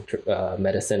buying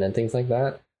medicine and things like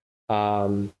that.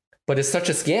 But it's such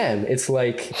a scam. It's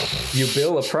like you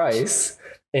bill a price,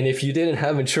 and if you didn't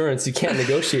have insurance, you can't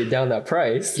negotiate down that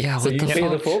price. Yeah, so you pay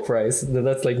the full price. Then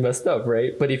that's like messed up,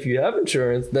 right? But if you have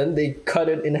insurance, then they cut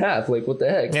it in half. Like, what the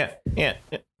heck? Yeah.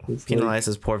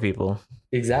 Penalizes poor people.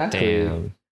 Exactly.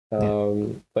 Damn.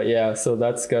 But yeah, so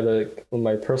that's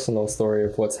my personal story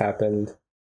of what's happened.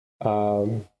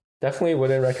 Definitely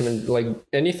wouldn't recommend, like,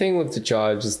 anything with the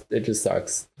jaw. It just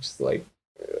sucks. Just like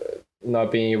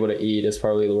not being able to eat is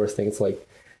probably the worst thing. It's like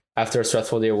after a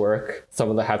stressful day of work,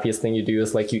 some of the happiest thing you do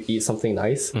is like you eat something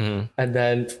nice, and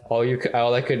then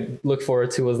all I could look forward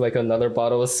to was like another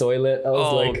bottle of Soylent. I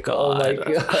was God. oh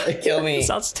my God, kill me.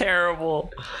 Sounds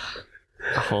terrible.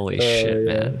 Holy shit,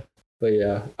 man. But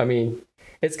yeah, I mean,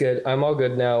 it's good. I'm all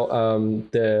good now.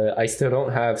 I still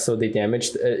don't have, so they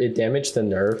damaged the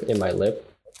nerve in my lip.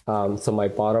 So my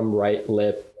bottom right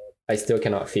lip, I still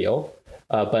cannot feel.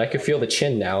 But I could feel the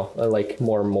chin now, like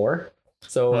more and more.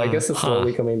 So I guess it's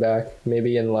slowly coming back.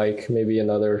 Maybe in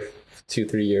another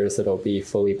 2-3 years, it'll be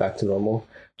fully back to normal.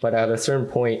 But at a certain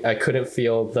point, I couldn't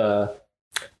feel the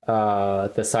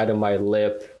side of my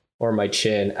lip or my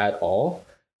chin at all.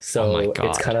 So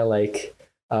it's kind of like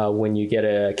when you get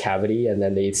a cavity and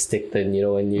then they stick the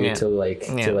needle in you to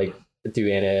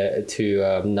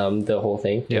numb the whole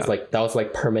thing. It's like that was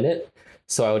like permanent.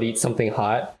 So I would eat something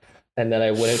hot, and then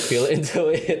I wouldn't feel it until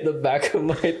it hit the back of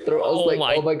my throat. I was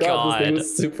oh my god, this thing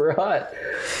was super hot.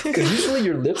 Because usually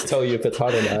your lips tell you if it's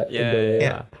hot or not.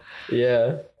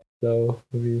 Yeah. So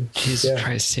I mean, Jesus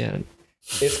Christ, yeah.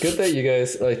 It's good that you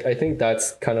guys, like, I think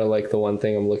that's kind of like the one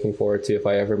thing I'm looking forward to if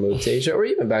I ever move to Asia or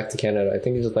even back to Canada. I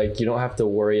think it's just like you don't have to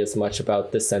worry as much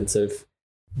about the sense of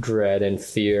dread and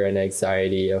fear and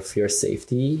anxiety of your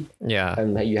safety. Yeah.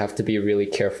 And that you have to be really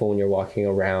careful when you're walking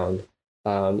around.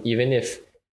 Even if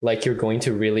like you're going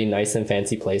to really nice and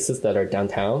fancy places that are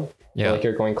downtown, like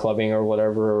you're going clubbing or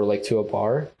whatever, or like to a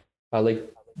bar, like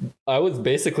I was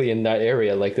basically in that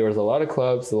area. Like there was a lot of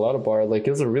clubs, a lot of bars. Like it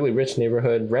was a really rich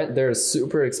neighborhood. Rent there is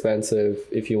super expensive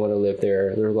if you want to live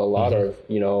there. There's a lot of,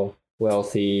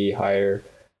 wealthy, higher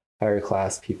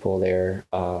class people there.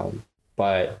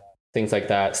 But things like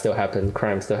that still happen.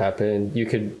 Crime still happen. You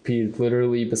could be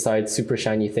literally beside super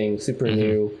shiny things, super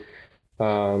new,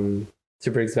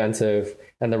 super expensive.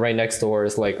 And then right next door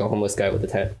is like a homeless guy with a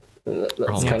tent.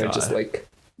 That's kind of just like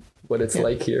what it's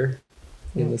like here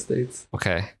in the States.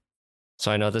 Okay.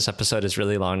 So I know this episode is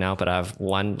really long now, but I have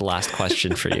one last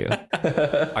question for you.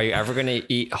 Are you ever going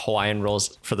to eat Hawaiian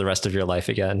rolls for the rest of your life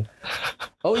again?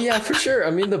 Oh yeah, for sure.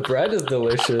 I mean, the bread is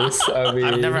delicious. I mean,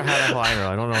 I've never had a Hawaiian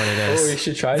roll. I don't know what it is. Oh, you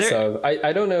should try some.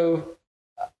 I don't know.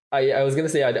 I was going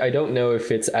to say, I don't know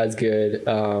if it's as good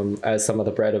as some of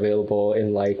the bread available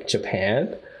in like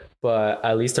Japan, but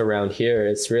at least around here,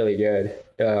 it's really good.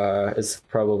 It's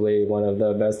probably one of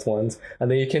the best ones. And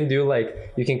then you can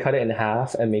cut it in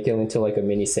half and make it into like a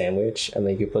mini sandwich, and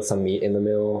then you put some meat in the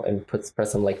middle and press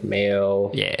some like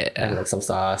mayo and like some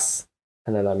sauce,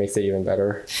 and then that makes it even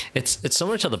better. It's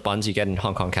similar to the buns you get in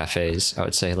Hong Kong cafes, I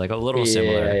would say, like a little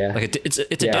similar. Yeah. Like it's a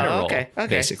dinner roll,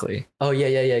 basically. Oh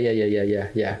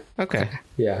yeah. Okay.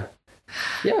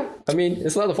 Yeah, I mean,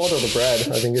 it's not the fault of the bread.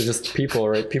 I think it's just people,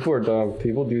 right? People are dumb.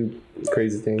 People do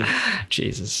crazy things.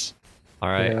 Jesus. All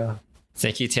right. Yeah.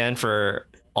 Thank you, Tian, for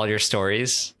all your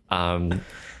stories. Man,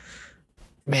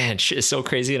 shit is so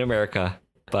crazy in America,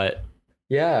 but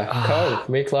come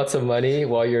make lots of money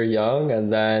while you're young,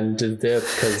 and then just dip,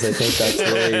 because I think that's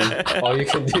really all you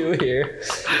can do here.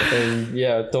 And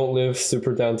don't live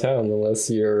super downtown unless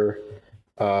you're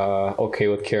okay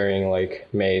with carrying like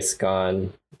mace,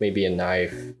 gun, maybe a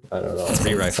knife. I don't know.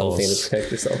 3 rifles. Something to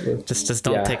protect yourself with. Just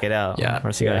don't take it out. Yeah. Or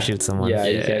else you gotta shoot someone.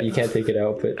 You can't take it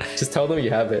out, but just tell them you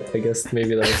have it. I guess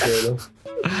maybe that'll scare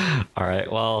them. All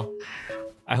right. Well,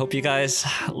 I hope you guys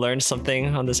learned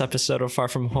something on this episode of Far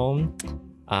From Home.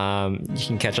 You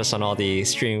can catch us on all the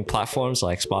streaming platforms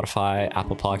like Spotify,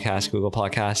 Apple Podcasts, Google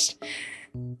Podcasts.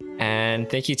 And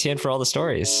thank you, Tian, for all the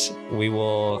stories. We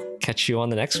will catch you on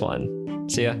the next one.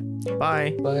 See ya.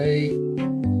 Bye. Bye.